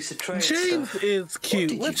 We used to trade James stuff. is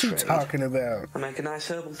cute. What you talking about? I make a nice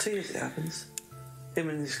herbal tea as it happens. Him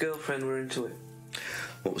and his girlfriend were into it.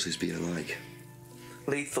 What was his beer like?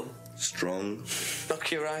 Lethal. Strong?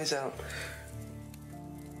 Knock your eyes out.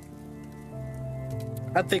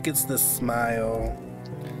 I think it's the smile.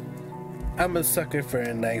 I'm a sucker for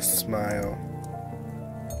a nice smile.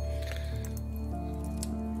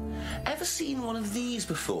 Ever seen one of these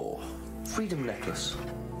before? Freedom necklace.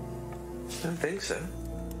 I don't think so.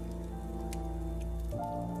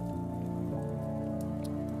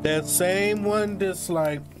 That same one that's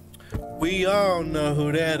like, we all know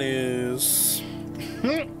who that is.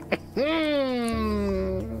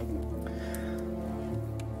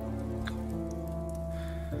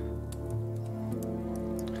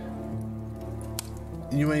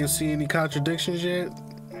 You ain't see any contradictions yet?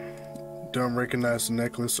 Don't recognize the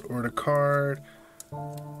necklace or the card.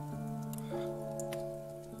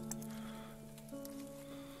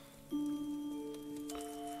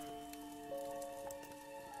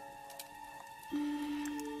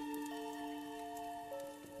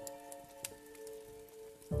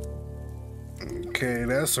 Okay,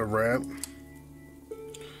 that's a wrap.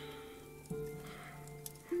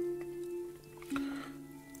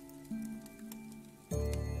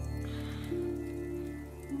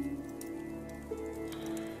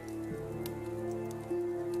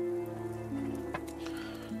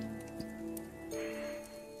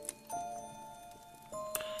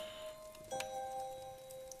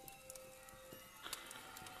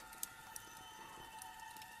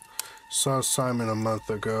 Saw Simon a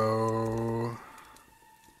month ago.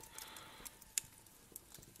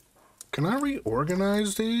 Can I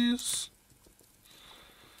reorganize these?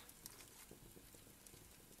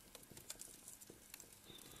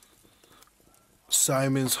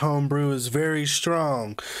 Simon's homebrew is very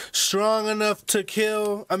strong. Strong enough to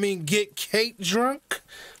get Kate drunk?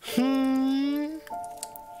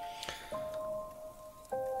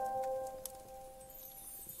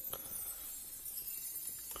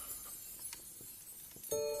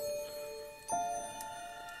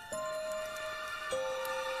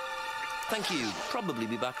 Thank you. Probably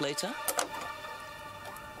be back later.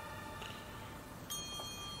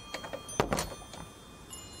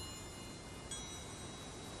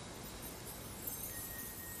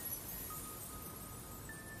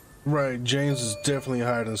 Right, James is definitely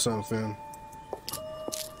hiding something.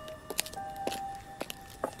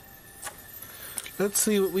 Let's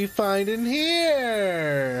see what we find in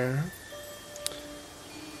here.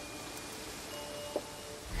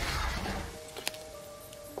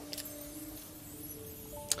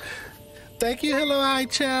 Thank you, hello, hi,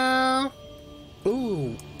 chow.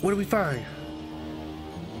 Ooh, what do we find?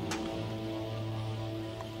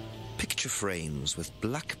 Picture frames with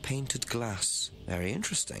black painted glass. Very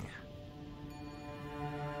interesting.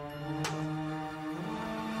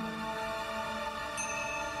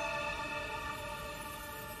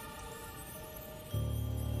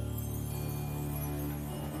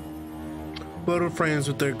 Photo frames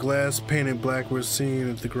with their glass painted black were seen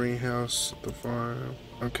at the greenhouse at the farm.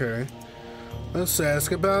 Okay. Let's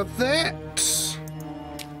ask about that.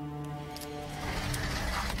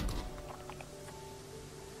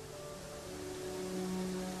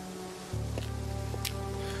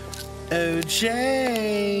 Oh,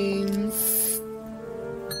 James.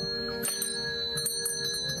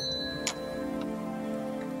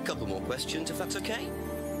 Couple more questions, if that's okay.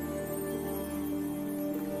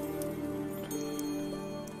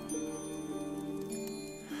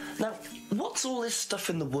 Now, what's all this stuff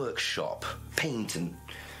in the workshop? Paint and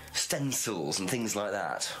stencils and things like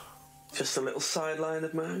that? Just a little sideline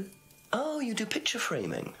of mine. Oh, you do picture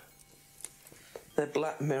framing? They're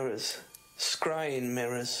black mirrors. Scrying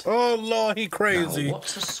mirrors. Oh, Lord, he crazy. Now,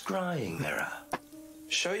 what's a scrying mirror?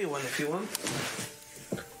 Show you one if you want.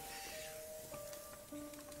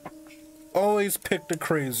 Always pick the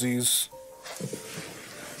crazies.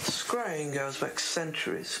 Scrying goes back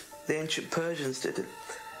centuries. The ancient Persians did it.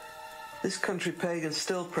 This country pagans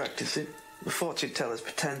still practice it. The fortune tellers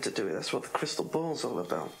pretend to do it. That's what the crystal ball's all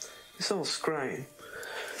about. It's all scrying.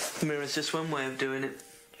 The mirror's just one way of doing it.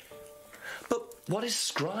 But what is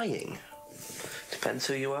scrying? Depends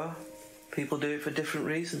who you are. People do it for different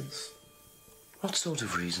reasons. What sort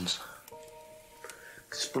of reasons?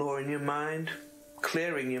 Exploring your mind,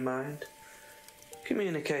 clearing your mind,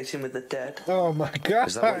 communicating with the dead. Oh my God.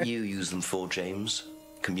 Is that what you use them for, James?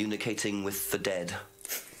 Communicating with the dead?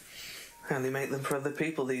 I only make them for other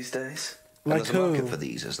people these days. Like and there's a market who? for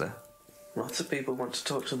these, is there? Lots of people want to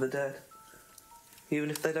talk to the dead. even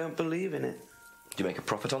if they don't believe in it. Do you make a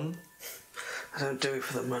profit on them? I don't do it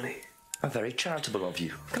for the money. How very charitable of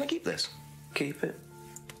you. Can I keep this? Keep it.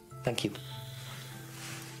 Thank you.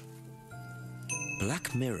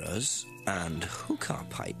 Black mirrors and hookah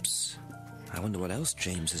pipes. I wonder what else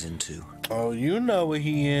James is into. Oh, you know what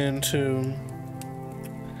he into.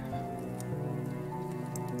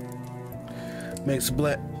 Makes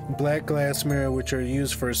black glass mirror, which are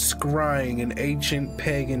used for scrying in ancient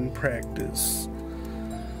pagan practice.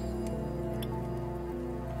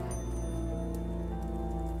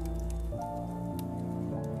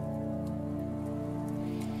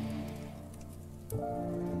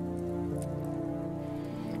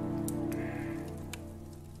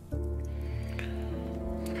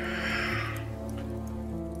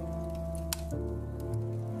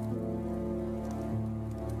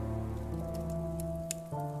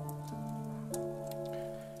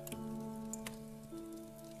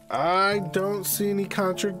 I don't see any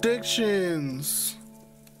contradictions.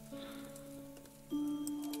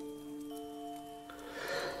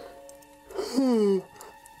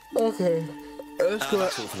 Okay. Let's go.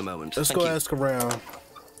 That's all for the moment. Let's Thank go you. ask around.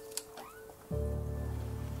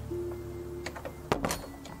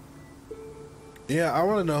 Yeah, I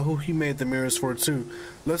want to know who he made the mirrors for too.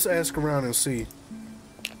 Let's ask around and see.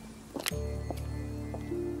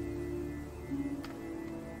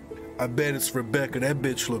 I bet it's Rebecca. That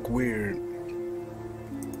bitch look weird.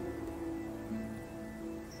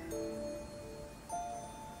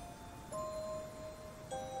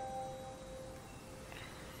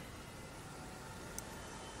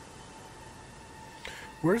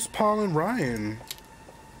 Where's Paul and Ryan?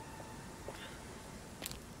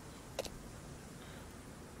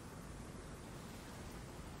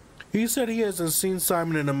 He said he hasn't seen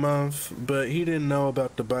Simon in a month, but he didn't know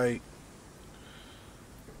about the bite.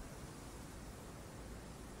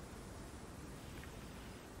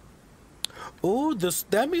 Oh,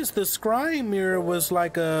 that means the scrying mirror was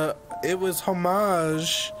like it was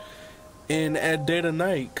homage in At Dead of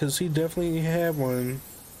Night, because he definitely had one.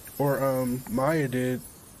 Or, Maya did.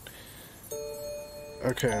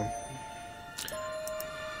 Okay.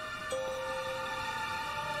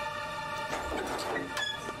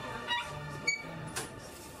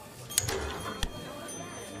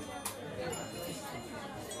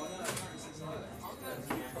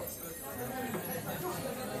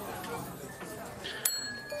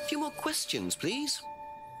 A few more questions, please.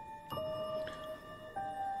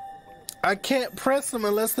 I can't press them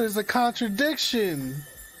unless there's a contradiction.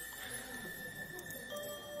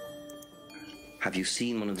 Have you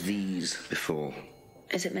seen one of these before?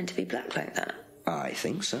 Is it meant to be black like that? I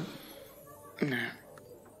think so. No.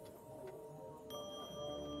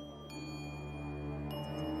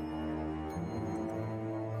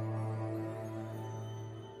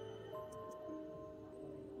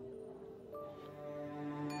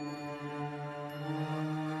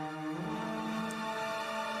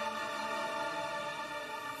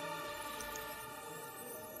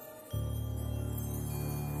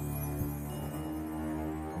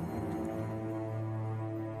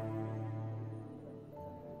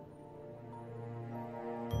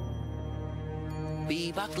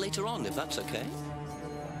 Be back later on, if that's okay.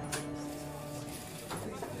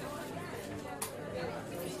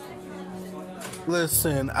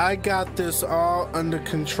 Listen, I got this all under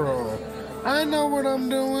control. I know what I'm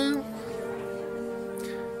doing.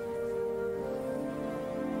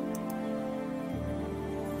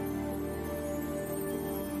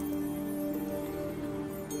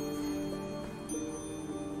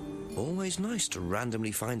 Always nice to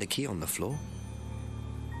randomly find a key on the floor.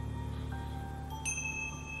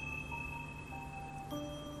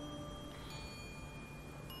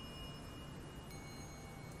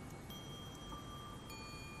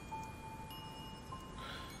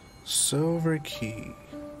 Silver key.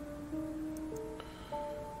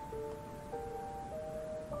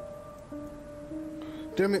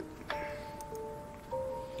 Damn it.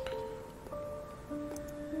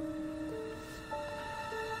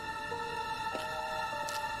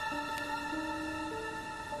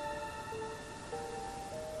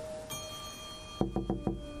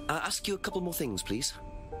 Ask you a couple more things, please.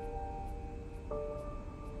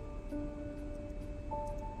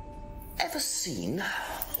 Ever seen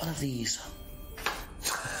one of these?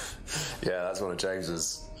 Yeah, that's one of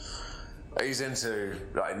James's. He's into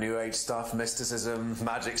like New Age stuff, mysticism,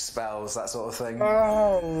 magic spells, that sort of thing.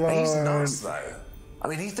 Oh, Lord. He's nuts, though. I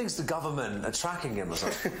mean, he thinks the government are tracking him or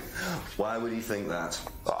something. Why would you think that?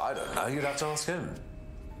 Well, I don't know. You'd have to ask him.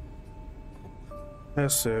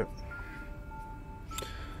 That's it.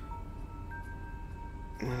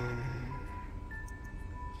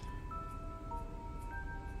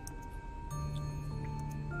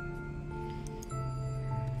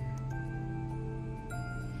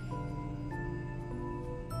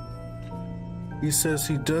 He says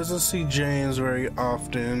he doesn't see James very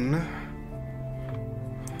often,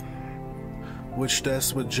 which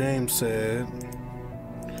that's what James said.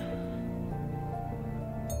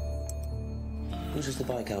 Whose is the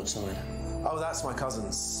bike outside? Oh, that's my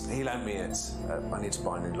cousin's. He lent me it. I need to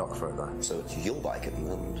buy a new lock for it, though. So it's your bike at the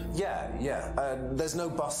moment? Yeah. There's no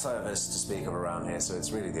bus service to speak of around here, so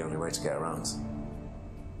it's really the only way to get around.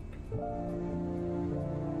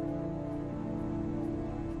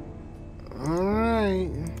 Alright.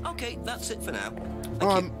 Okay, that's it for now.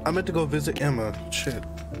 I meant to go visit Emma. Shit.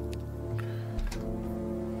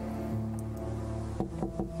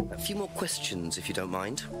 A few more questions, if you don't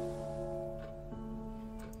mind.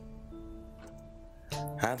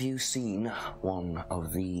 Have you seen one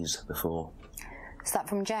of these before? Is that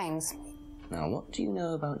from James? Now, what do you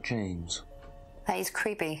know about James? That he's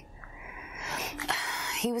creepy.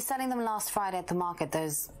 He was selling them last Friday at the market.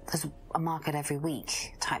 There's a market every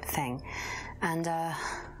week type thing. And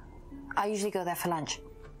I usually go there for lunch.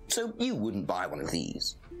 So you wouldn't buy one of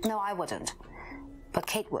these? No, I wouldn't. But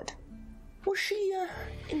Kate would. Was she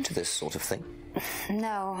into this sort of thing?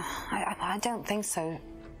 No, I don't think so.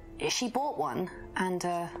 She bought one, and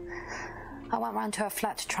I went round to her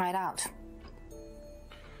flat to try it out.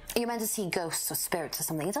 You're meant to see ghosts or spirits or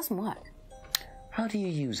something. It doesn't work. How do you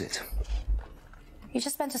use it? You're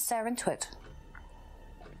just meant to stare into it.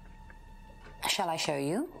 Shall I show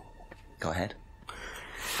you? Go ahead.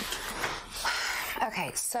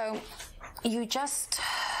 Okay, so you just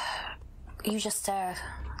stare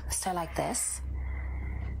like this,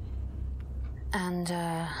 and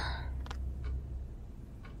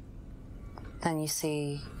then you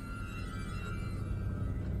see.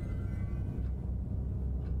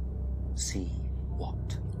 See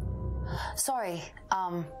what? Sorry.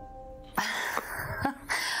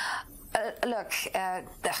 Look,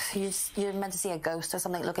 you're meant to see a ghost or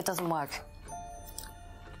something. Look, it doesn't work.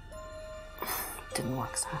 Didn't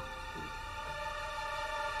work, sir.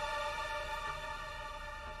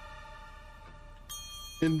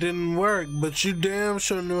 It didn't work, but you damn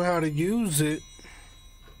sure knew how to use it.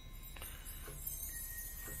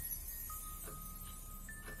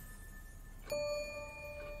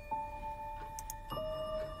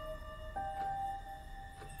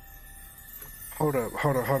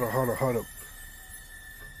 Hold up.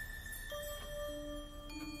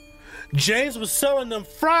 James was selling them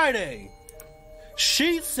Friday.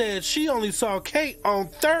 She said she only saw Kate on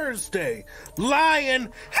Thursday.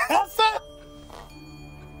 Lying heifer!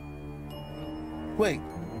 Wait.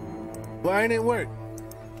 Why ain't it work?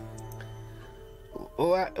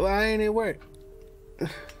 Why ain't it work?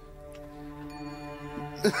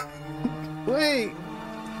 Wait.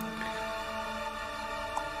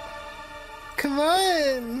 Come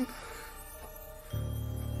on.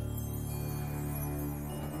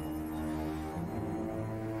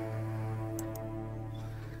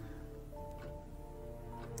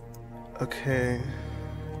 Okay.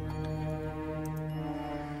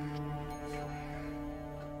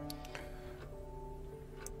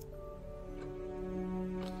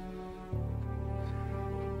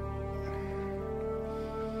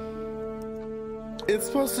 It's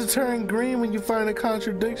supposed to turn green when you find a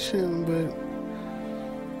contradiction, but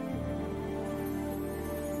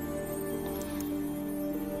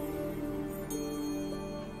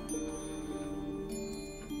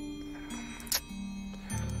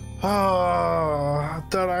oh, I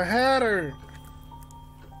thought I had her.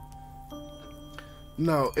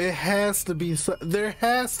 No, it has to be. There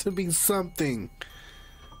has to be something.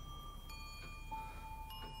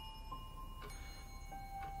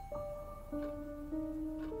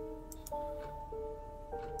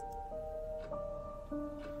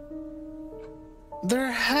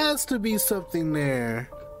 There has to be something there.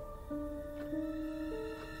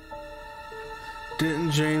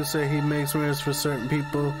 Didn't James say he makes mirrors for certain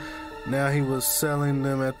people? Now he was selling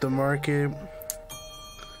them at the market.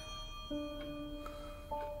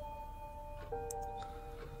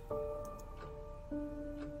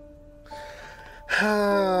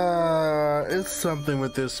 It's something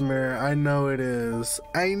with this mirror. I know it is.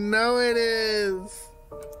 I know it is.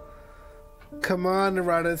 Come on,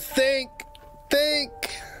 Narada. Think.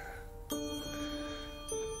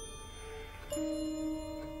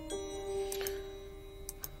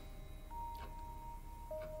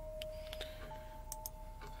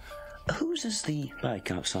 Whose is the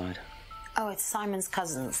bike outside? Oh, it's Simon's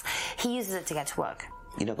cousin's. He uses it to get to work.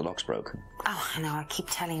 You know the lock's broken. Oh, I know. I keep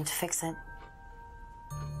telling him to fix it.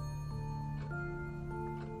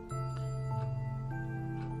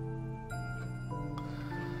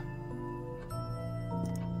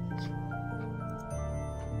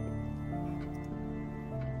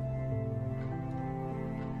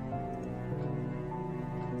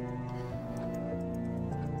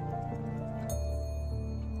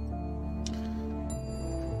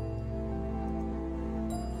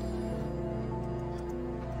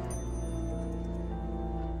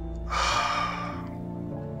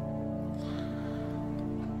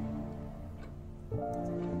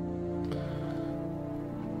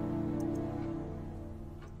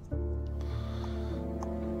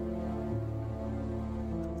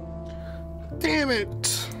 Damn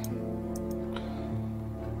it!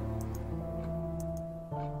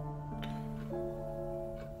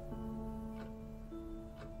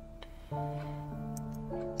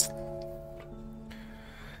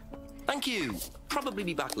 Thank you. Probably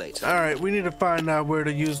be back later. Alright, we need to find out where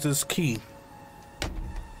to use this key.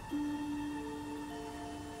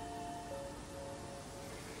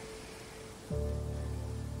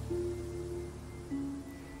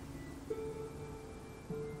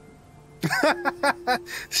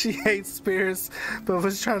 She hates spirits, but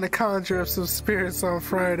was trying to conjure up some spirits on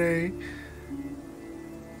Friday.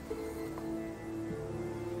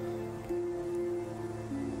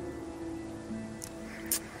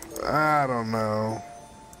 I don't know.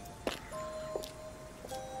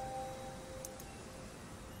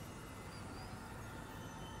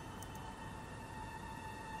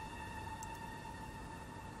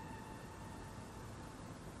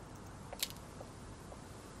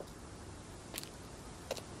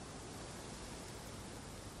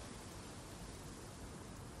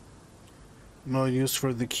 No use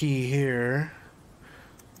for the key here.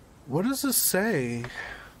 What does it say?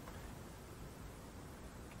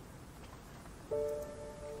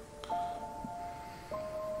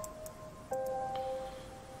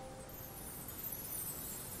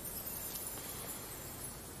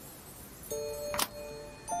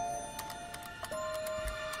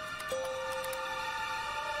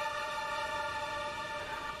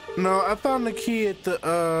 No, I found the key at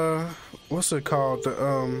the, what's it called?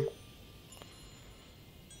 The,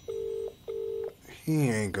 he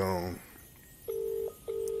ain't gone.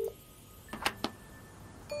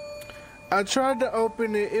 I tried to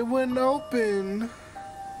open it, it wouldn't open.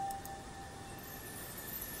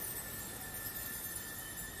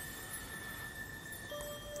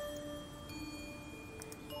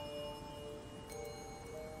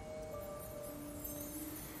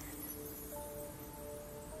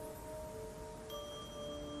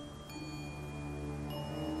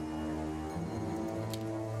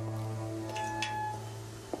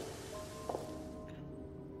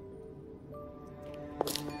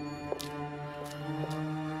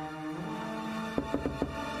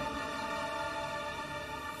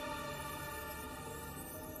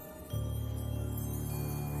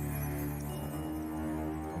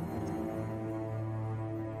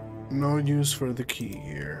 No use for the key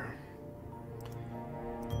here.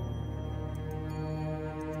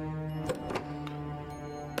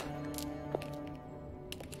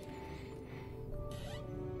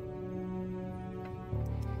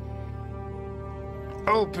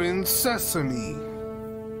 Open sesame.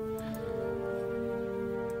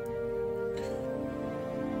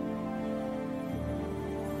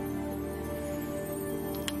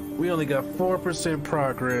 We only got 4%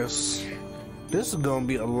 progress. This is gonna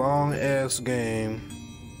be a long ass game.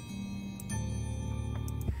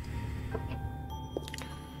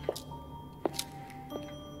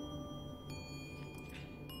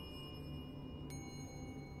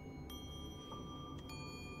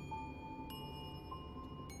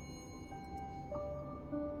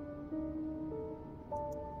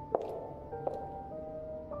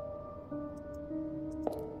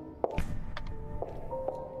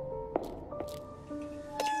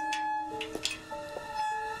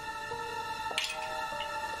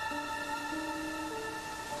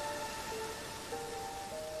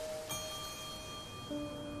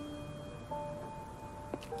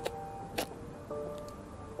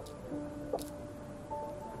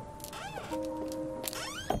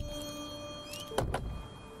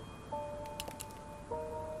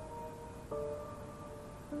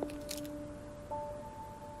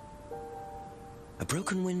 A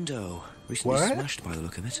broken window. Recently What? smashed by the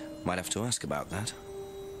look of it. Might have to ask about that.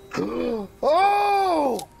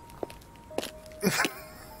 Oh!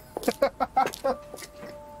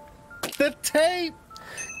 The tape!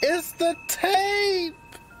 It's the tape!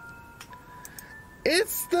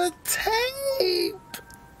 It's the tape!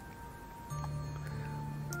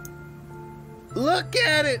 Look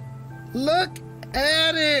at it! Look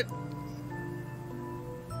at it!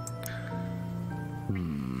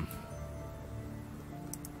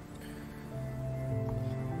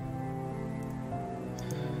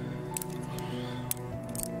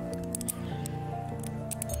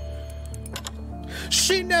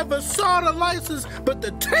 She never saw the license, but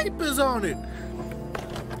the tape is on it.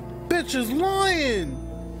 Bitch is lying.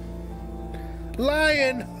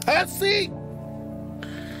 Lying hussy.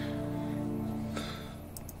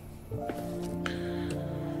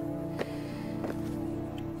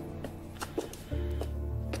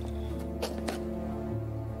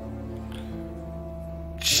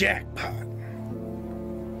 Jackpot.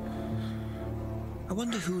 A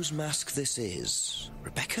wonder whose mask this is.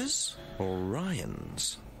 Rebecca's or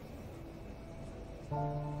Ryan's?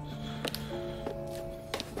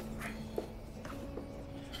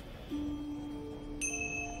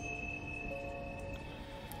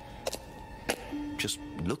 Just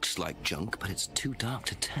looks like junk, but it's too dark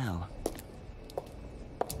to tell.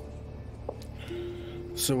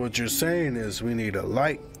 So what you're saying is we need a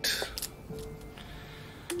light.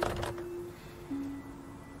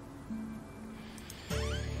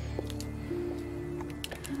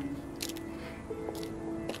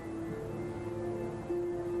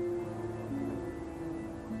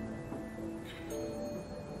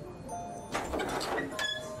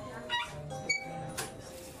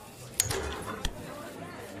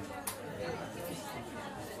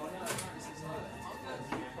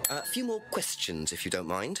 A few more questions, if you don't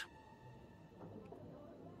mind.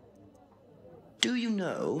 Do you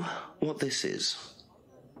know what this is?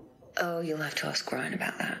 Oh, you'll have to ask Ryan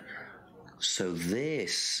about that. So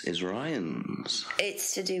this is Ryan's.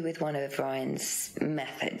 It's to do with one of Ryan's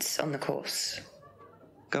methods on the course.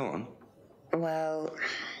 Go on. Well,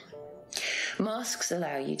 masks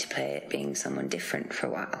allow you to play at being someone different for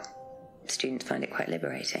a while. Students find it quite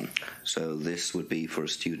liberating. So this would be for a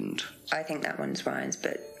student? I think that one's Ryan's,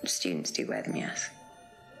 but students do wear them, yes.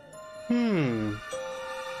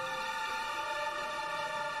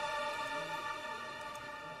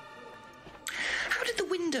 How did the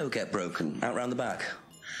window get broken out round the back?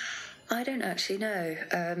 I don't actually know.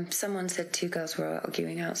 Someone said two girls were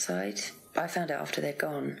arguing outside. I found out after they'd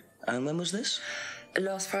gone. And when was this?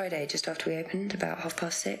 Last Friday, just after we opened, about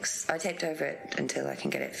 6:30. I taped over it until I can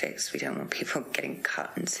get it fixed. We don't want people getting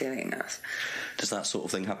cut and suing us. Does that sort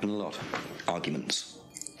of thing happen a lot? Arguments?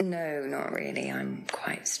 No, not really. I'm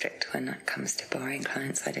quite strict when it comes to borrowing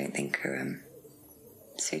clients I don't think are,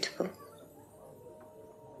 suitable.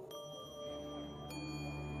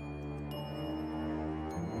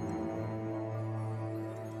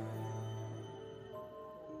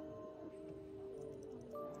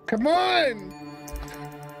 Come on!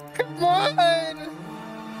 Come on!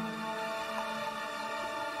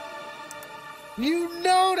 You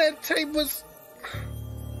know that tape was...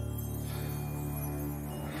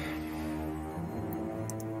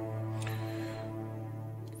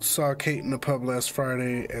 Saw Kate in the pub last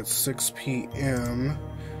Friday at 6 p.m.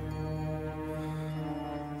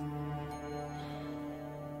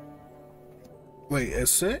 Wait, at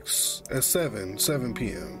 6? At 7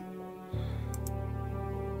 p.m.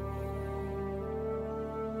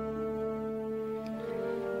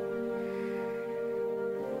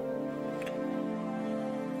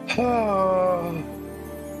 Oh.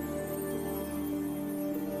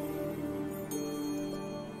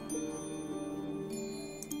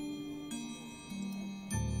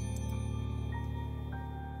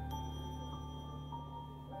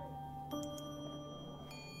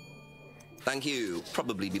 Thank you.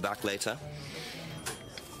 Probably be back later.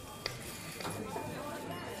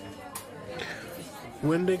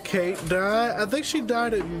 When did Kate die? I think she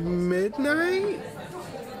died at midnight?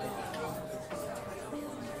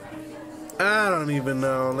 I don't even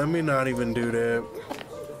know. Let me not even do that.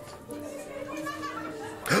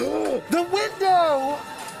 The window!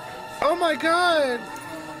 Oh my god!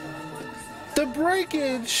 The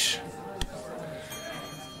breakage!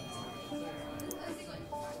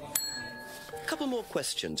 A couple more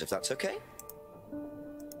questions, if that's okay.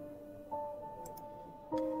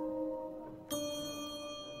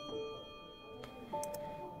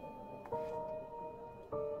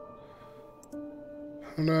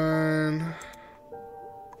 Hold on.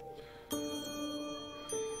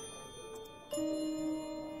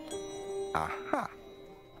 Aha.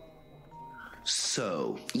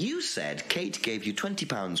 So, you said Kate gave you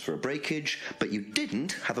 £20 for a breakage, but you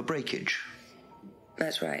didn't have a breakage.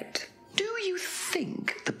 That's right. Do you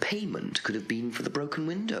think the payment could have been for the broken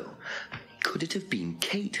window? Could it have been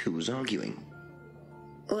Kate who was arguing?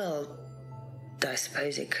 Well, I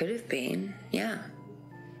suppose it could have been, yeah.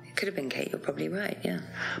 It could have been Kate, you're probably right, yeah.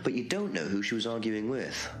 But you don't know who she was arguing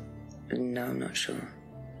with? No, I'm not sure.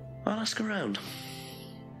 I'll ask around.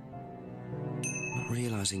 Not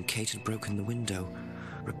realising Kate had broken the window.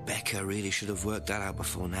 Rebecca really should have worked that out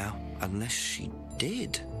before now. Unless she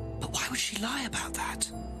did. But why would she lie about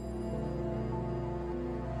that?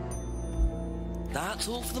 That's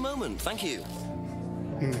all for the moment, thank you.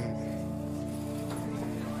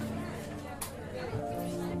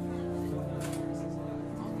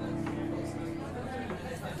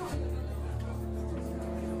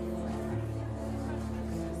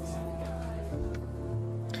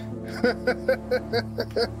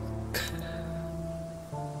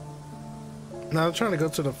 Now I'm trying to go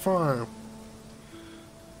to the farm.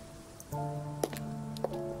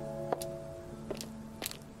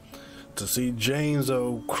 see Jane's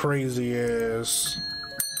old crazy ass.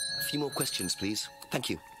 A few more questions, please. Thank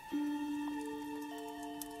you.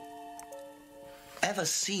 Ever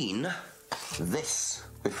seen this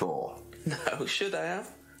before? No, should I have?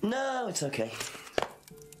 No, it's okay.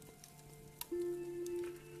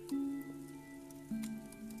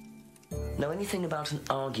 Know anything about an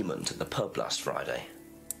argument at the pub last Friday?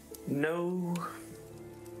 No.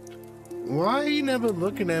 Why he never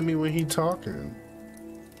looking at me when he talking?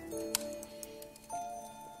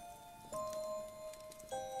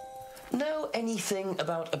 Know anything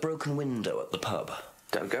about a broken window at the pub?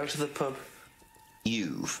 Don't go to the pub.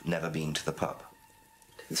 You've never been to the pub?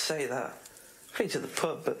 Didn't say that. I've been to the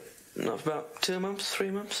pub, but not for about 2 months,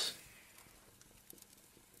 3 months.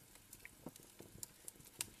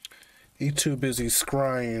 He too busy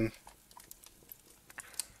scrying.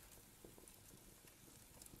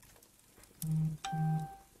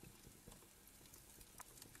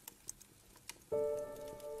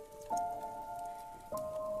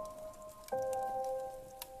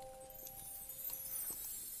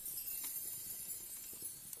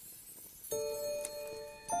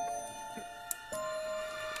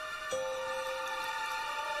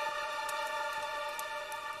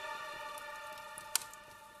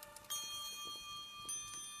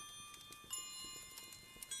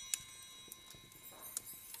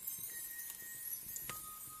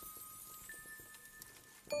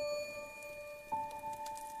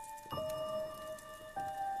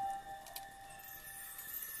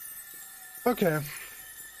 Okay.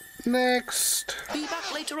 Next. Be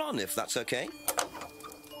back later on, if that's okay.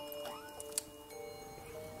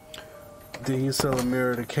 Did he sell a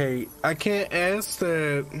mirror to Kate? I can't ask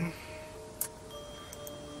that.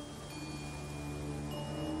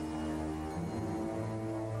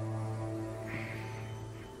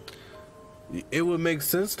 It would make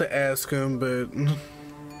sense to ask him, but...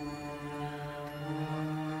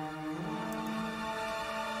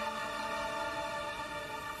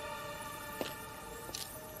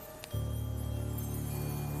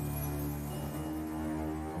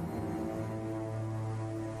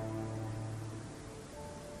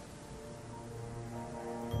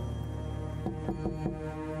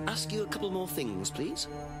 Ask you a couple more things, please.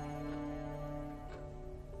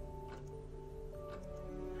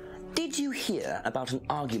 Did you hear about an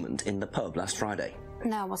argument in the pub last Friday?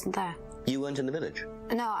 No, I wasn't there. You weren't in the village?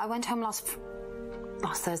 No, I went home last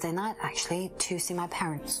Thursday night, actually, to see my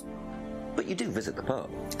parents. But you do visit the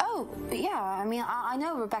pub. Oh, yeah, I mean, I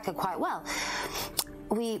know Rebecca quite well.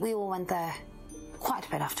 We all went there quite a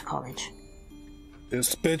bit after college.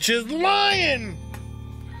 This bitch is lying!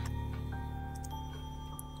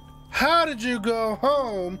 How did you go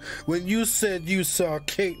home when you said you saw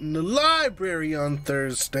Kate in the library on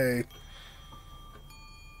Thursday?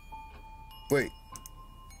 Wait,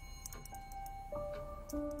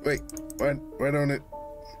 why don't it?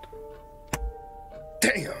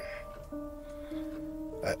 Damn!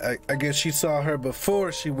 I guess she saw her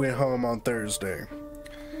before she went home on Thursday.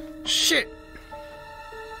 Shit!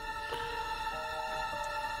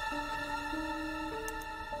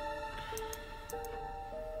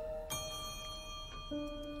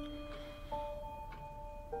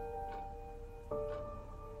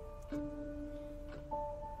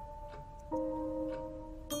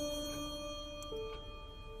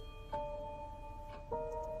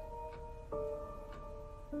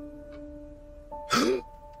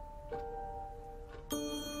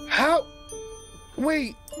 How?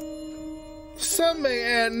 Wait. Something ain't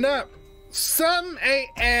adding up. Something ain't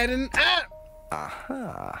adding up.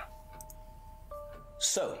 Aha.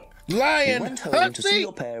 So, Lying. you went home to see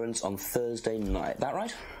your parents on Thursday night, that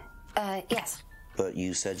right? Yes. But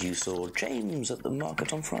you said you saw James at the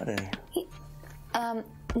market on Friday.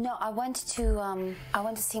 No, I went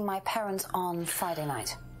to see my parents on Friday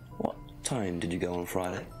night. What time did you go on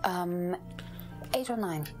Friday? 8 or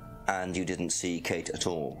 9. And you didn't see Kate at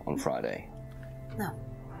all on Friday? No.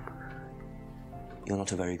 You're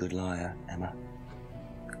not a very good liar, Emma.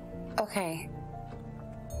 Okay.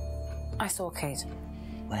 I saw Kate.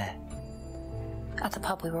 Where? At the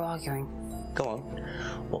pub. We were arguing. Go on.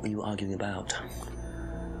 What were you arguing about?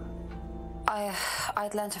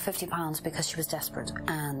 I'd lent her £50 because she was desperate,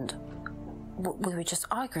 and we were just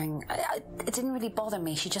arguing. It didn't really bother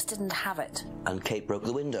me. She just didn't have it. And Kate broke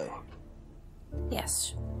the window?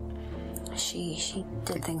 Yes. She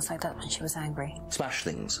did things like that when she was angry. Smash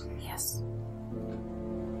things? Yes.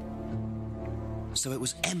 So it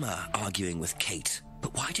was Emma arguing with Kate,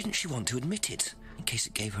 but why didn't she want to admit it? In case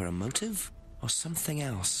it gave her a motive? Or something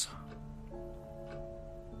else?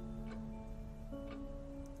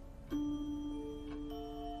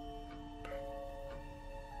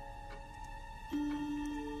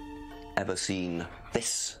 ever seen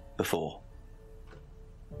this before?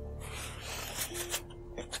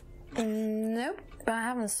 Nope, I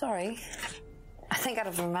haven't, sorry. I think I'd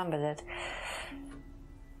have remembered it.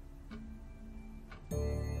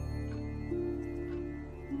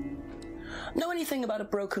 Know anything about a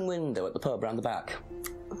broken window at the pub round the back?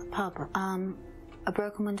 The pub, a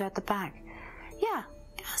broken window at the back. Yeah,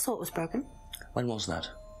 I saw it was broken. When was that?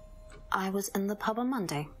 I was in the pub on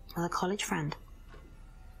Monday with a college friend.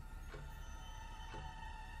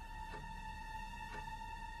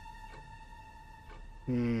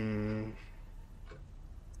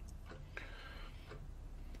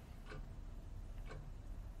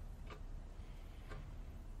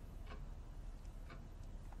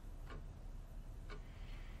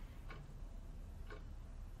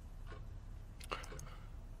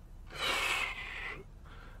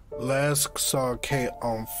 Last saw Kate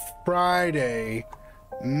on Friday,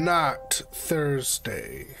 not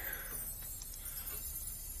Thursday.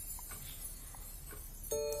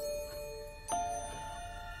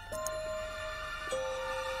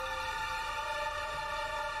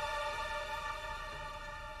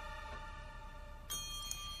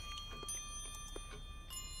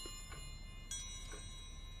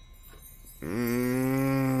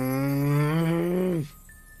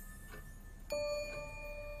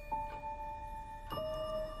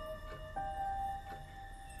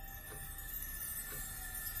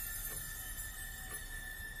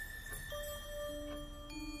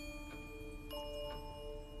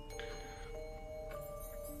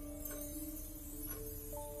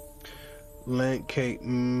 Lent Kate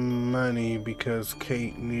money because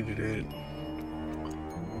Kate needed it.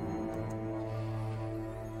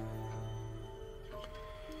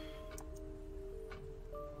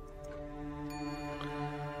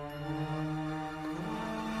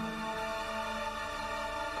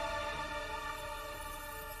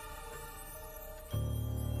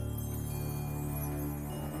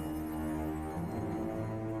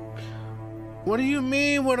 What do you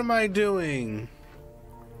mean, what am I doing?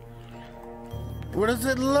 What does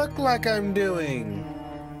it look like I'm doing?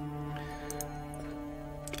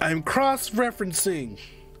 I'm cross-referencing.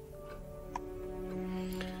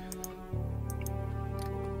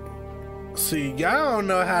 See, y'all don't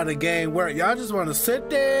know how the game works. Y'all just want to sit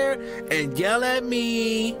there and yell at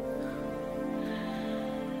me.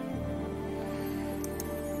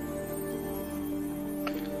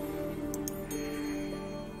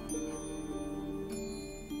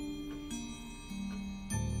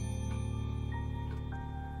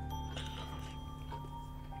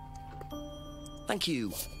 Thank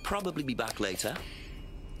you. Probably be back later.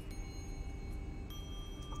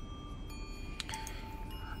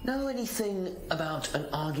 Know anything about an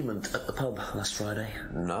argument at the pub last Friday?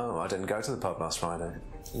 No, I didn't go to the pub last Friday.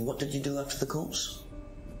 What did you do after the course?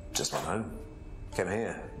 Just went home. Came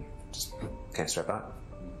here. Just came straight back.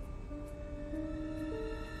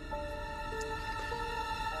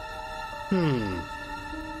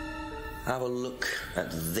 Have a look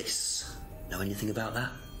at this. Know anything about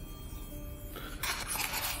that?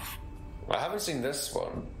 I haven't seen this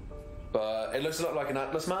one, but it looks a lot like an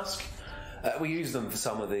Atlas mask. We use them for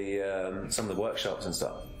some of the workshops and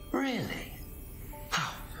stuff. Really? How?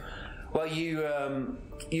 Well, you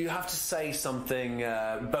have to say something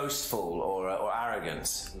boastful or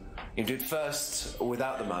arrogant. You do it first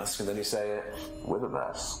without the mask, and then you say it with a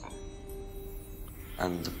mask.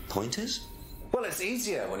 And the point is? Well, it's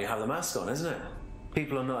easier when you have the mask on, isn't it?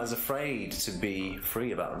 People are not as afraid to be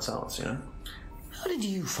free about themselves, you know? How did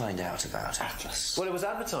you find out about Atlas? Well, it was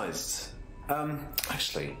advertised.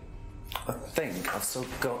 Actually, I think I've still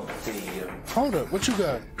got the... Hold up, what you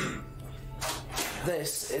got?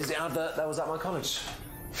 This is the advert that was at my college.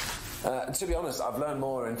 To be honest, I've learned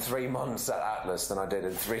more in 3 months at Atlas than I did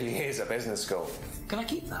in 3 years at business school. Can I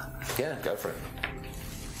keep that? Yeah, go for it.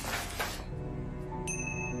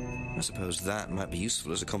 I suppose that might be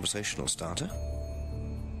useful as a conversational starter.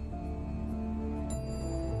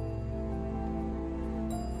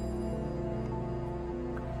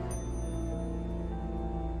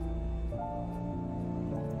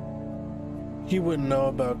 He wouldn't know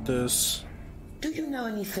about this. Do you know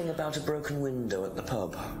anything about a broken window at the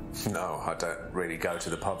pub? No, I don't really go to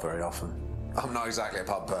the pub very often. I'm not exactly a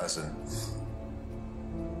pub person.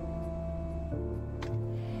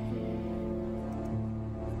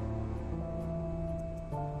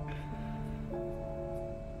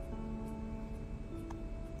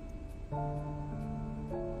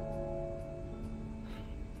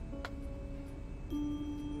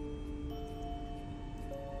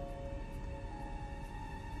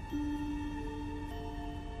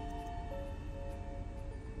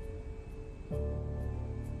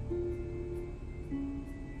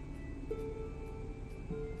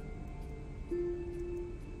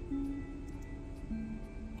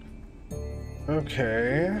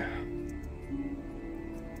 Okay.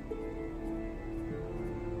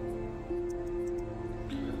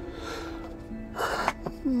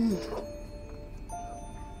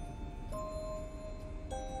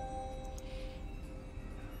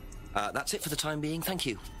 That's it for the time being, thank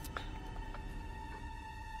you.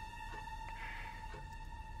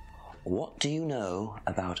 What do you know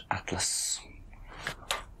about Atlas?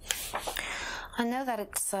 I know that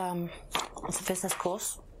it's a business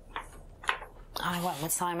course. I went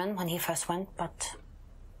with Simon when he first went, but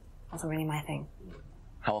it wasn't really my thing.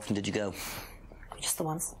 How often did you go? Just the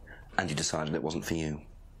once. And you decided it wasn't for you?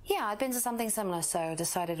 Yeah, I'd been to something similar, so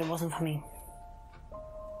decided it wasn't for me.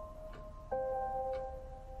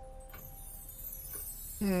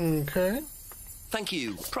 Okay. Thank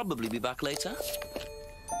you. Probably be back later.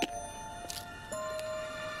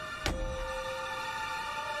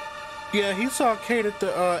 Yeah, he saw Kate at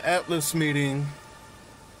the Atlas meeting.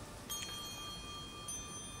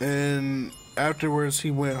 And afterwards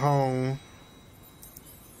he went home.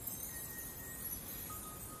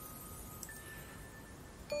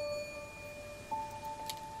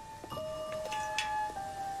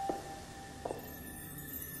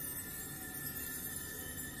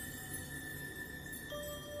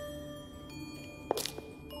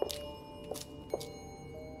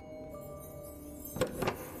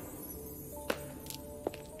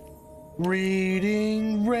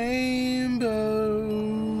 Reading rainbow,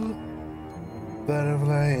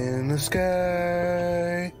 butterfly in the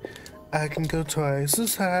sky. I can go twice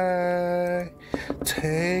as high.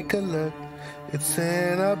 Take a look, it's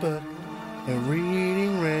in a book. A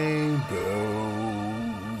reading rainbow.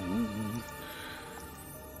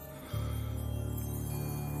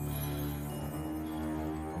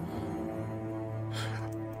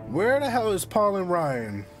 Where the hell is Paul and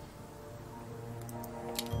Ryan?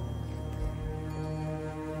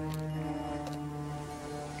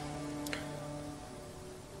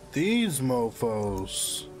 These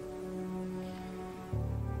mofos.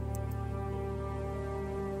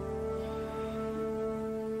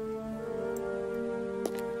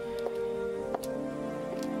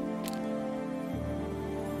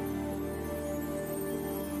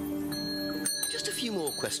 Just a few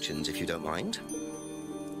more questions, if you don't mind.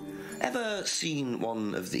 Ever seen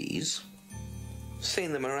one of these?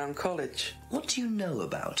 Seen them around college. What do you know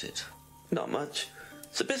about it? Not much.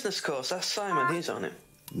 It's a business course. Ask Simon, he's on it.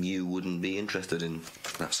 You wouldn't be interested in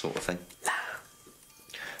that sort of thing?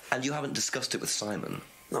 And you haven't discussed it with Simon?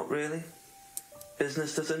 Not really.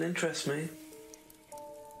 Business doesn't interest me.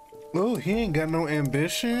 Oh, he ain't got no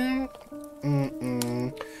ambition?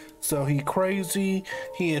 So he crazy,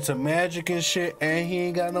 he into magic and shit, and he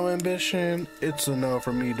ain't got no ambition? It's a no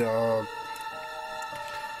for me, dog.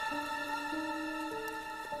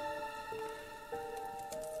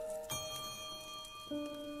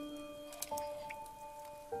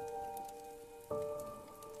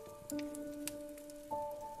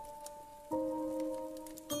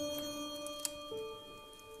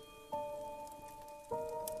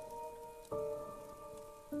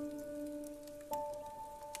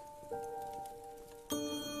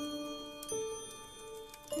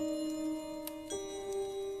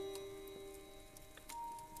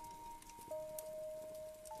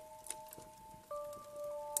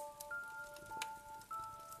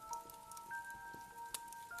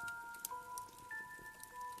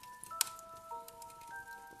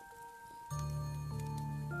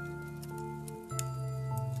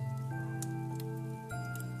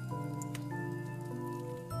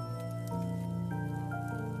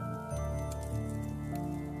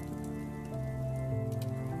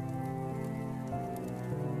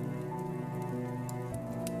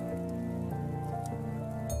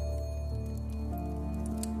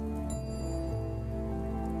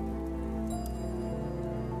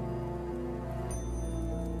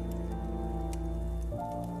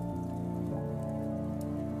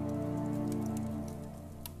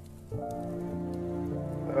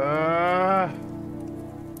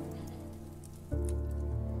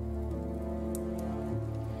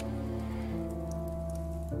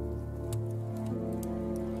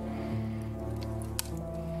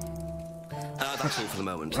 That's all for the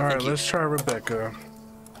moment. All right, let's try Rebecca.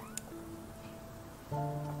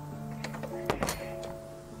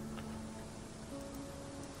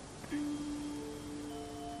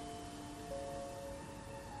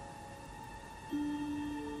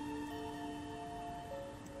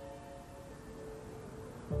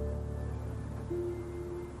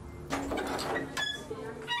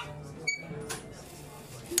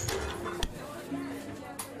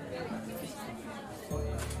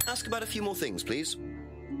 Ask about a few more things, please.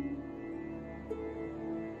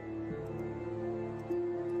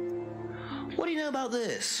 about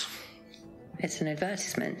this? It's an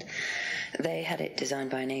advertisement. They had it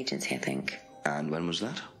designed by an agency, I think. And when was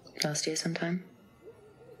that? Last year sometime.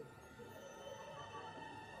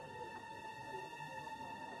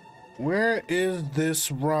 Where is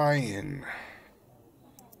this Ryan?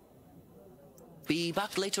 Be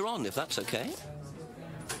back later on, if that's okay.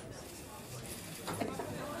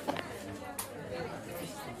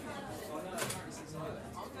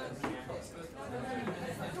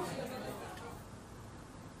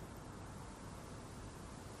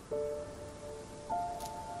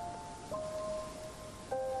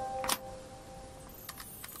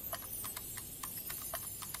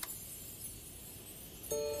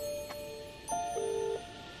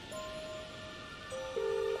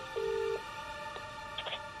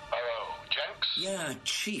 Yeah,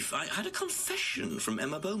 Chief, I had a confession from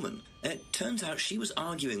Emma Bowman. It turns out she was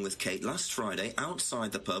arguing with Kate last Friday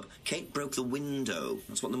outside the pub. Kate broke the window.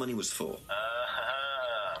 That's what the money was for.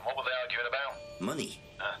 What were they arguing about? Money.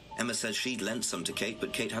 Emma said she'd lent some to Kate,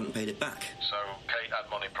 but Kate hadn't paid it back. So Kate had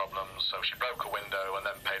money problems, so she broke a window and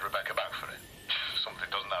then paid Rebecca back for it. Something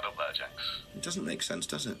doesn't add up there, Jenks. It doesn't make sense,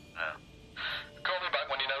 does it? Yeah. Call me back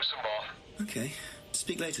when you know some more. Okay.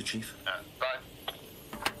 Speak later, Chief. Bye.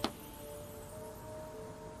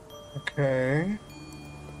 Okay.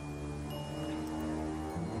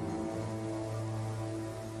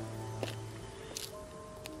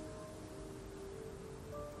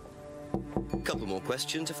 Couple more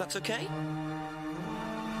questions, if that's okay.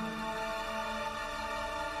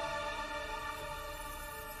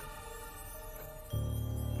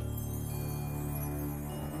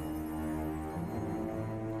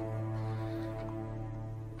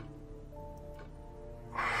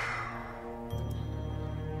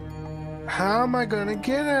 How am I gonna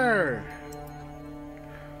get her?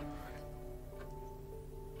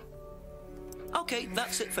 Okay,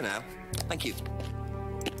 that's it for now. Thank you.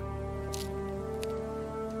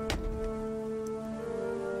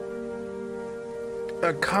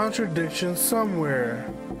 A contradiction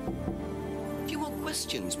somewhere. A few more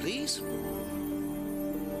questions, please.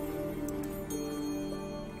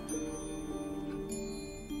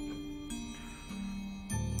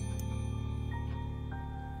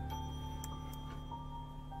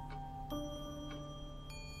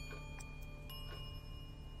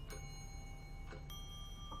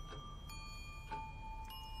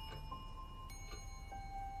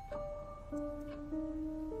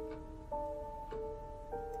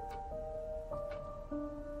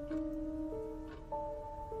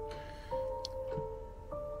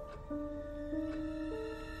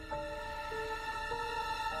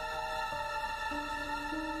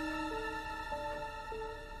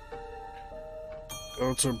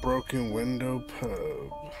 Go to broken window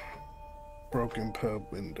pub. Broken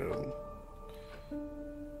pub window.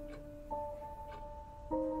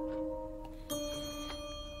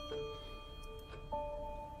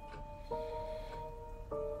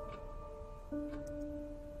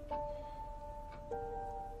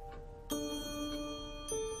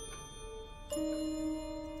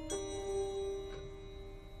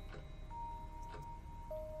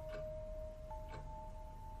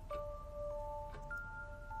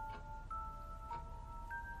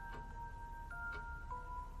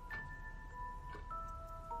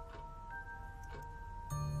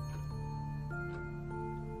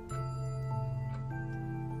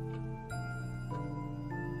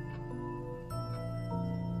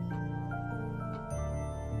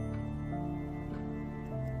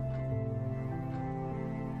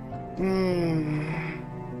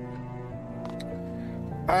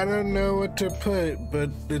 I don't know what to put, but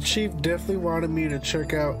the chief definitely wanted me to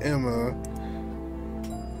check out Emma.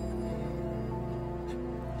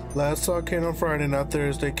 Last saw Kate on Friday, not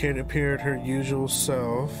Thursday. Kate appeared her usual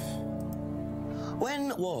self.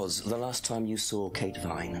 When was the last time you saw Kate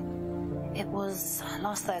Vine? It was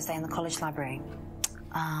last Thursday in the college library.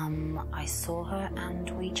 I saw her and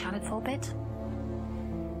we chatted for a bit.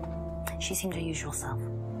 She seemed her usual self.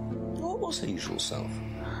 What was her usual self?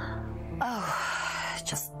 Oh,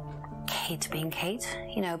 just Kate being Kate.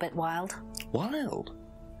 You know, a bit wild. Wild?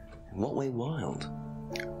 In what way wild?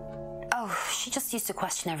 Oh, she just used to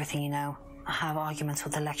question everything, you know. Have arguments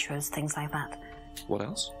with the lecturers, things like that. What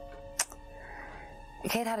else?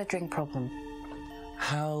 Kate had a drink problem.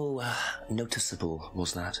 How noticeable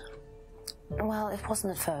was that? Well, it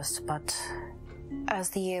wasn't at first, but as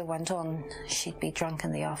the year went on, she'd be drunk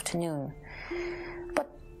in the afternoon. But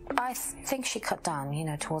I think she cut down, you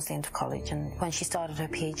know, towards the end of college and when she started her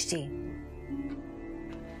PhD.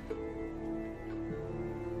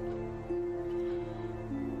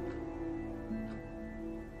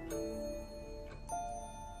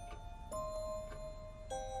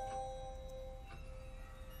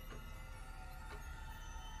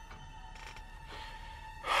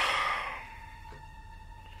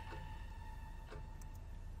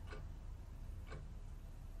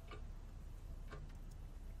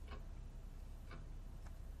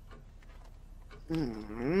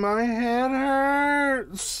 My head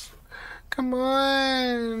hurts. Come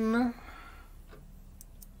on.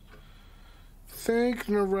 Think,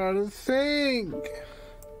 Narada, think.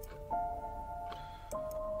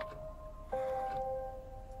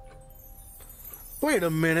 Wait a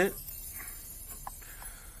minute.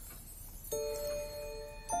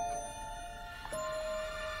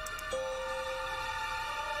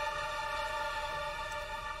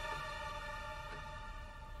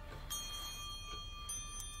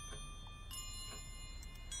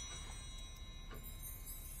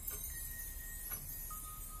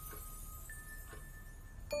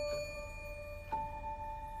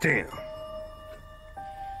 Damn.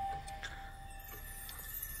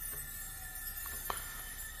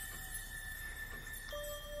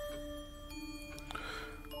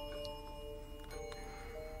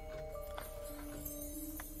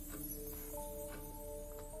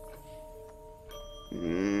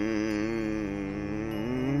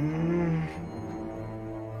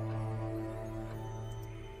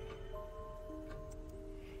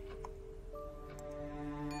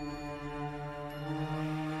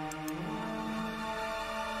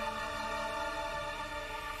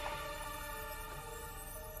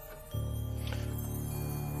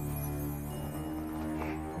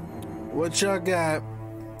 What y'all got?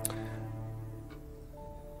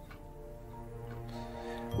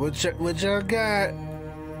 What y'all got?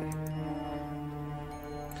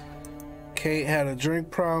 Kate had a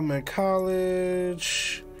drink problem in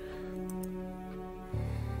college.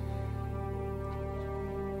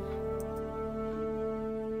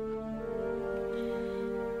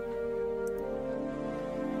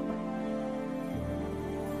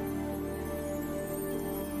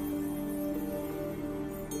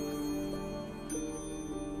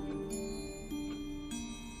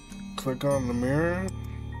 Click on the mirror.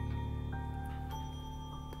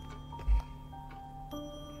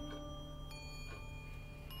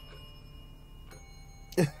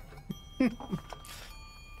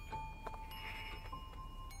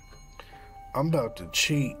 I'm about to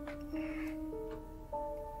cheat.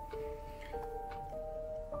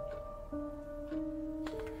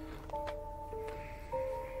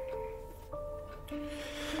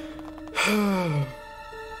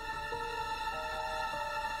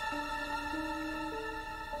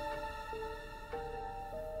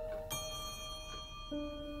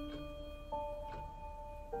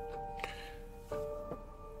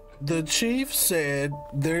 The chief said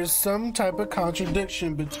there's some type of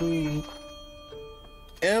contradiction between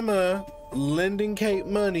Emma lending Kate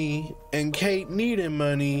money and Kate needing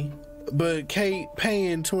money, but Kate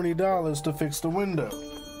paying $20 to fix the window.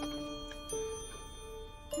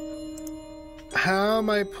 How am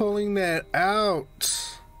I pulling that out?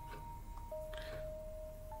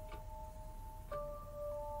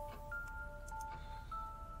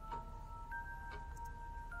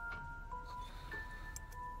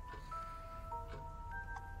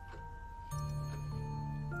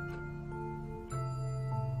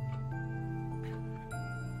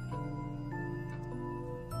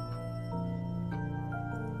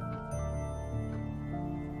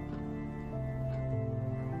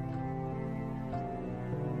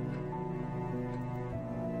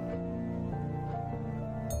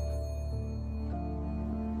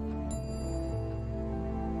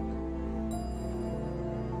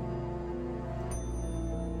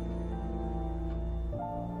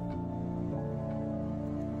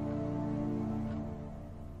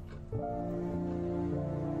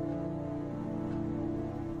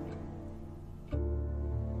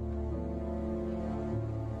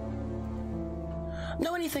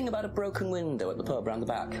 Know anything about a broken window at the pub round the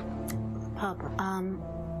back? Pub,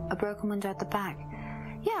 a broken window at the back.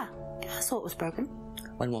 Yeah, I saw it was broken.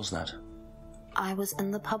 When was that? I was in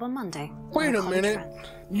the pub on Monday. Wait a minute.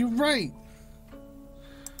 You're right.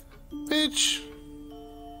 Bitch.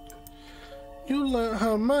 You lent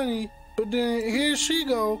her money, but then here she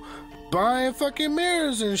go buying fucking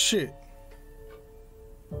mirrors and shit.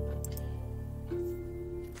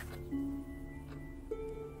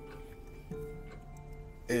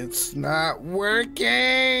 It's not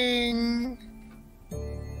working.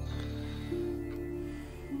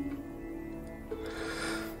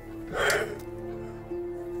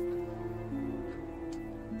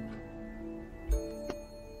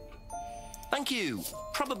 Thank you.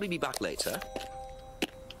 Probably be back later.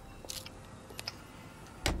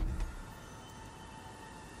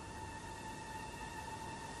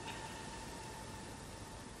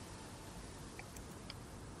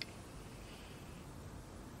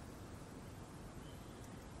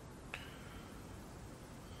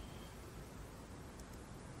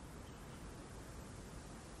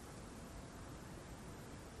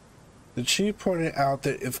 The chief pointed out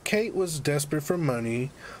that if Kate was desperate for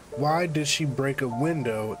money, why did she break a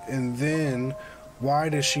window, and then why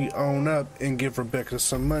did she own up and give Rebecca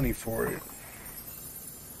some money for it?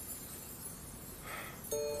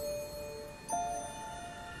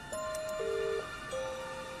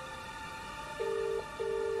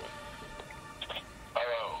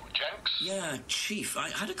 Yeah, Chief, I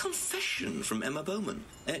had a confession from Emma Bowman.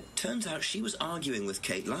 It turns out she was arguing with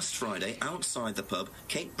Kate last Friday outside the pub.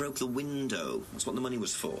 Kate broke the window. That's what the money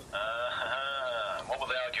was for. What were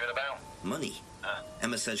they arguing about? Money.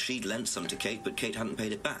 Emma says she'd lent some to Kate, but Kate hadn't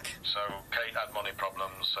paid it back. So Kate had money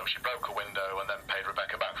problems, so she broke a window and then paid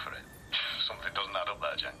Rebecca back for it. Something doesn't add up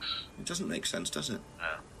there, Jenks. It doesn't make sense, does it?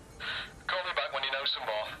 No. Call me back when you know some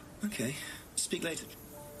more. Okay. Speak later.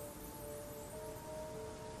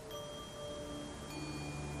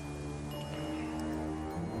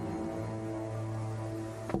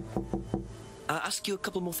 Ask you a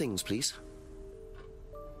couple more things, please.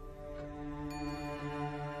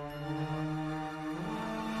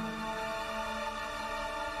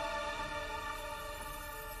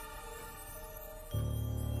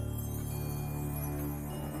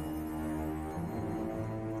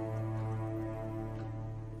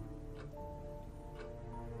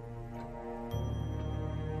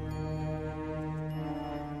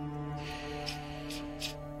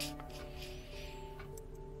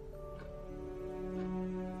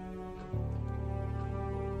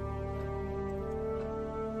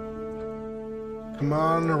 Come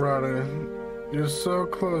on, Narada. You're so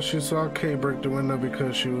close. She saw Kate break the window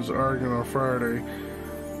because she was arguing on Friday.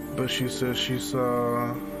 But she says she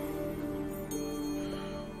saw...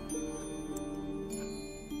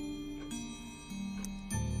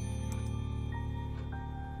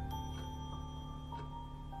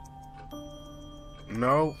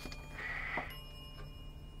 No.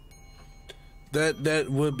 That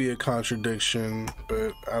would be a contradiction,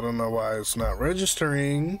 but I don't know why it's not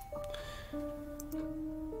registering.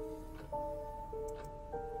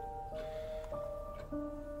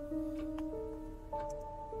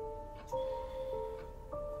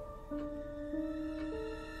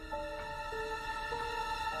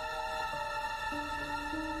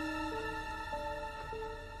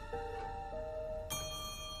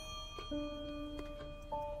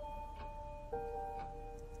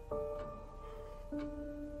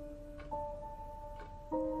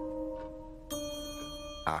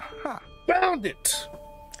 Aha. Found it!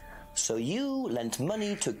 So you lent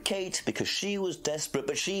money to Kate because she was desperate,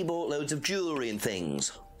 but she bought loads of jewellery and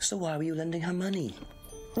things. So why were you lending her money?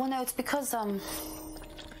 Well, no, it's because,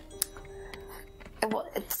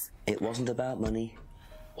 It wasn't about money,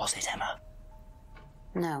 was it, Emma?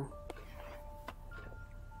 No.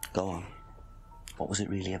 Go on. What was it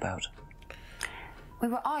really about? We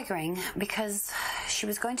were arguing because she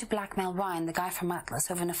was going to blackmail Ryan, the guy from Atlas,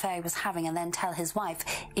 over an affair he was having, and then tell his wife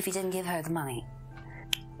if he didn't give her the money.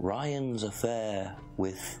 Ryan's affair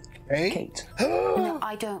with Kate? No,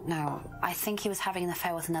 I don't know. I think he was having an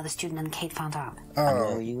affair with another student and Kate found out. And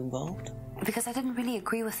why were you involved? Because I didn't really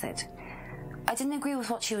agree with it. I didn't agree with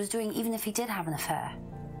what she was doing, even if he did have an affair.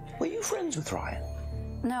 Were you friends with Ryan?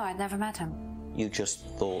 No, I'd never met him. You just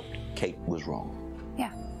thought Kate was wrong?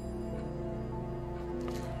 Yeah.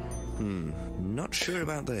 Not sure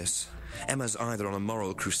about this. Emma's either on a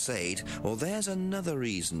moral crusade, or there's another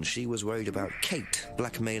reason she was worried about Kate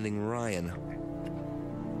blackmailing Ryan.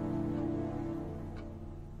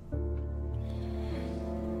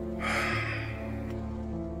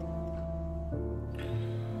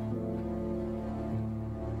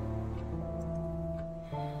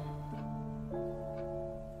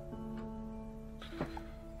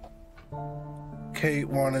 Kate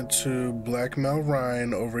wanted to blackmail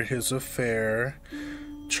Ryan over his affair,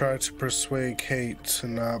 tried to persuade Kate to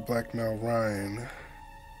not blackmail Ryan.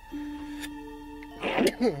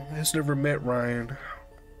 Has never met Ryan.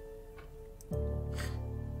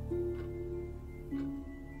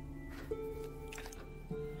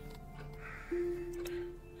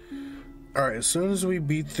 Alright, as soon as we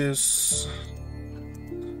beat this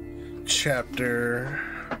chapter,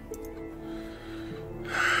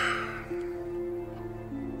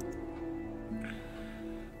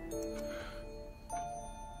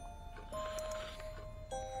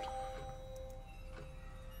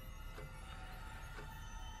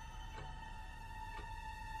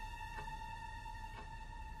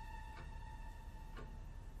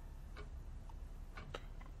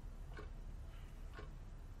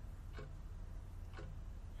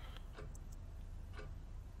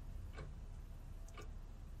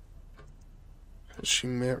 she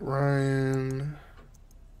met Ryan.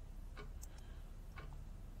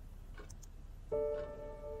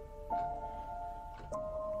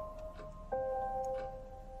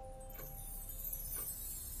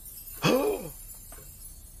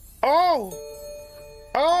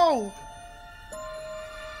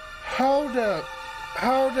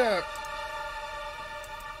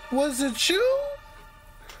 Was it you?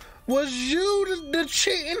 Was you the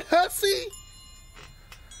cheating hussy?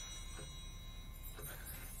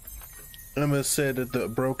 Emma said that the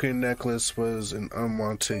broken necklace was an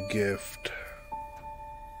unwanted gift.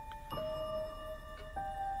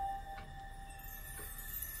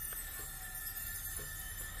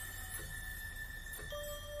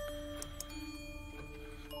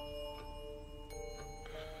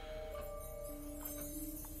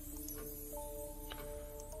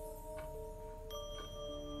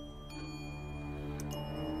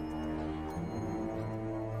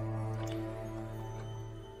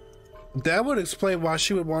 That would explain why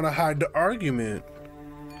she would want to hide the argument.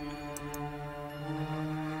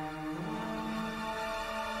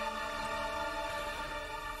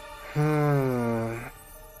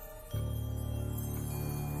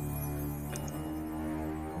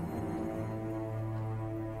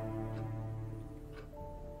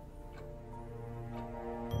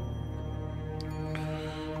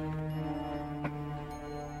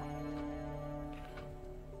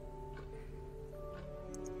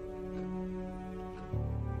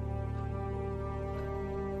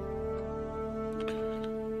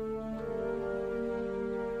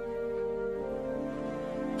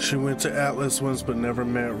 She went to Atlas once but never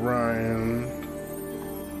met Ryan.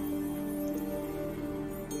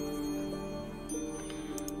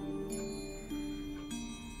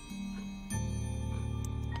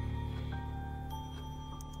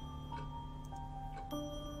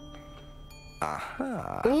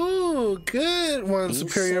 Aha. Ooh, good one,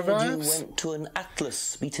 Superior Vibes. You went to an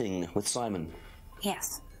Atlas meeting with Simon.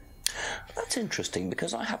 Yes. That's interesting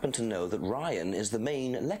because I happen to know that Ryan is the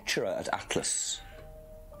main lecturer at Atlas.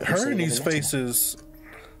 Her in these faces.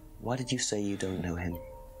 Why did you say you don't know him?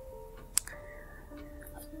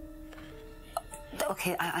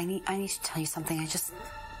 Okay, I need to tell you something. I just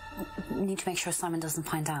need to make sure Simon doesn't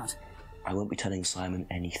find out. I won't be telling Simon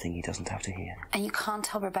anything he doesn't have to hear. And you can't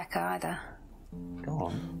tell Rebecca either. Go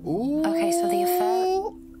on. Ooh. Okay, so the affair...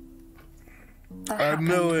 I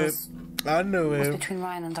know it. I know was it. between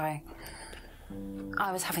Ryan and I.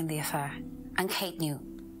 I was having the affair. And Kate knew.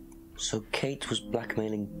 So Kate was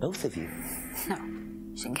blackmailing both of you? No,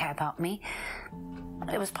 she didn't care about me.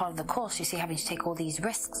 It was part of the course, you see, having to take all these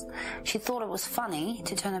risks. She thought it was funny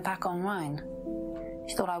to turn her back on Ryan.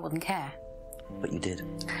 She thought I wouldn't care. But you did.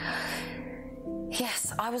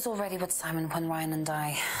 Yes, I was already with Simon when Ryan and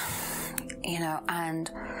I... You know, and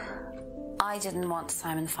I didn't want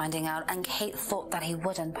Simon finding out, and Kate thought that he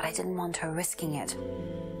wouldn't, but I didn't want her risking it.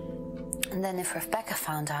 And then if Rebecca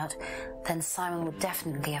found out, then Simon would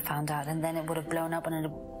definitely have found out, and then it would have blown up and it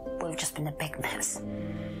would have just been a big mess.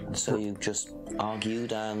 And so you just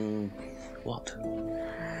argued and... what?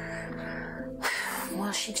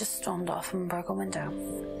 Well, she just stormed off and broke a window.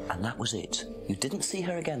 And that was it? You didn't see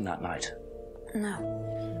her again that night?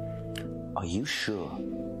 No. Are you sure?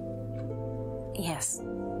 Yes.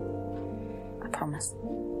 I promise.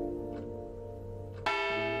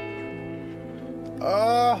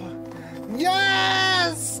 Oh,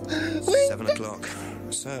 yes! 7 o'clock.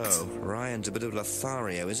 So, Ryan's a bit of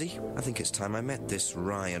Lothario, is he? I think it's time I met this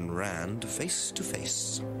Ryan Rand face to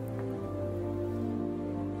face.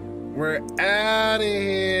 We're out of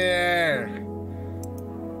here.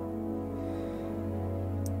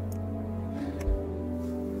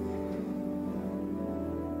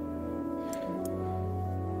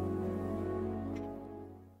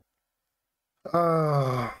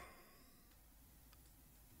 Oh.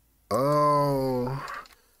 Oh.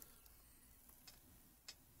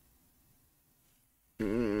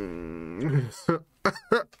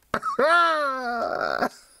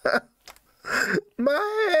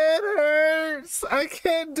 My head hurts. I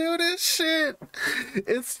can't do this shit.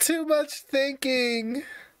 It's too much thinking.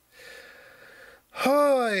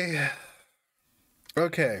 Hoy.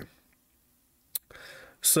 Okay.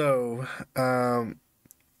 So,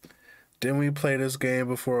 didn't we play this game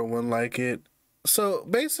before it went like it? So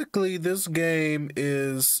basically this game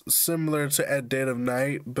is similar to At Dead of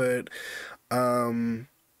Night, but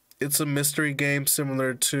it's a mystery game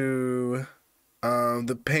similar to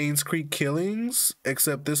the Payne's Creek Killings,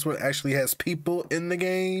 except this one actually has people in the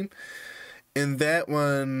game. In that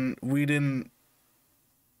one,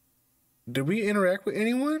 did we interact with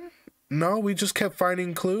anyone? No, we just kept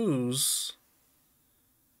finding clues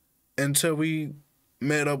until we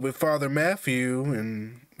met up with Father Matthew,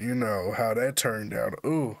 and you know how that turned out.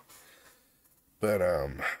 Ooh. But,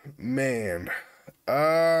 man.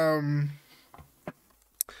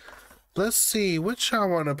 Let's see, what y'all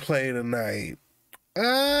want to play tonight?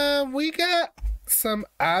 We got some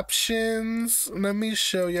options. Let me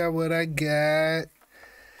show y'all what I got.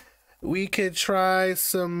 We could try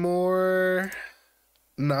some more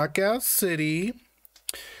Knockout City.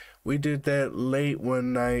 We did that late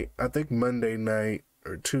one night, I think Monday night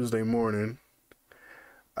or Tuesday morning.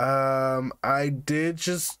 I did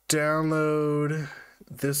just download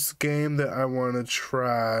this game that I want to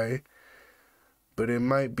try, but it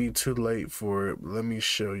might be too late for it. Let me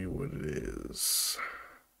show you what it is.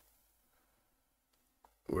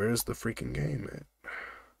 Where's the freaking game at?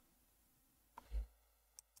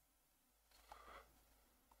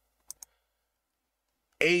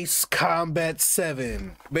 Ace Combat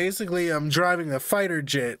 7. Basically, I'm driving a fighter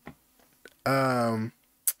jet. A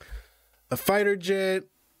fighter jet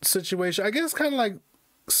situation. I guess kind of like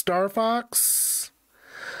Star Fox.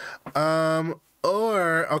 Or,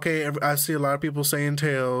 okay, I see a lot of people saying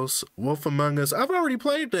Tales. Wolf Among Us. I've already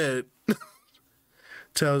played that.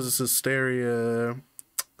 Tales is Hysteria.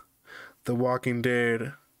 The Walking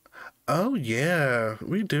Dead. Oh, yeah.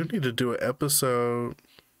 We do need to do an episode.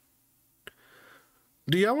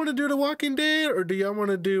 Do y'all want to do The Walking Dead, or do y'all want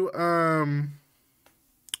to do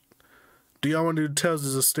Tales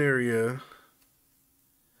is Hysteria?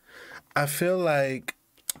 I feel like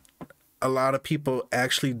a lot of people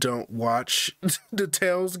actually don't watch the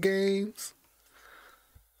Tales games.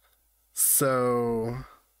 So,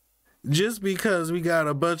 just because we got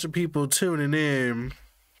a bunch of people tuning in,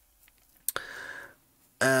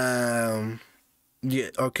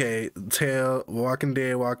 yeah, okay, Walking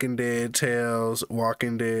Dead, Tales,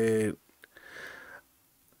 Walking Dead.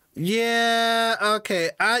 Yeah,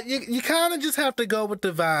 okay. You kind of just have to go with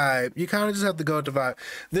the vibe.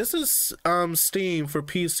 This is Steam for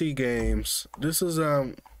PC games. This is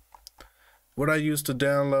what I used to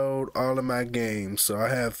download all of my games. So I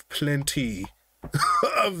have plenty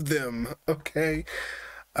of them, okay?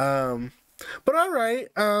 But all right,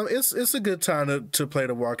 it's a good time to play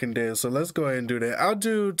The Walking Dead, so let's go ahead and do that. I'll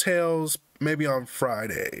do Tales maybe on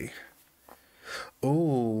Friday.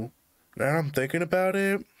 Ooh, now I'm thinking about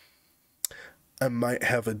it, I might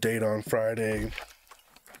have a date on Friday.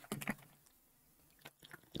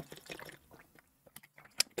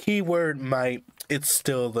 Keyword might. It's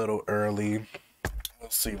still a little early. We'll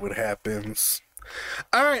see what happens.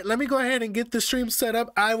 All right, let me go ahead and get the stream set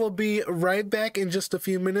up. I will be right back in just a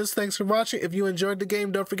few minutes. Thanks for watching. If you enjoyed the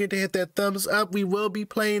game, don't forget to hit that thumbs up. We will be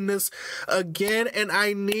playing this again, and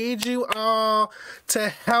I need you all to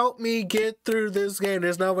help me get through this game.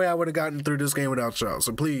 There's no way I would have gotten through this game without y'all,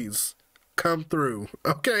 so please come through,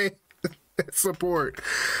 okay? Support.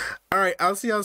 All right, I'll see y'all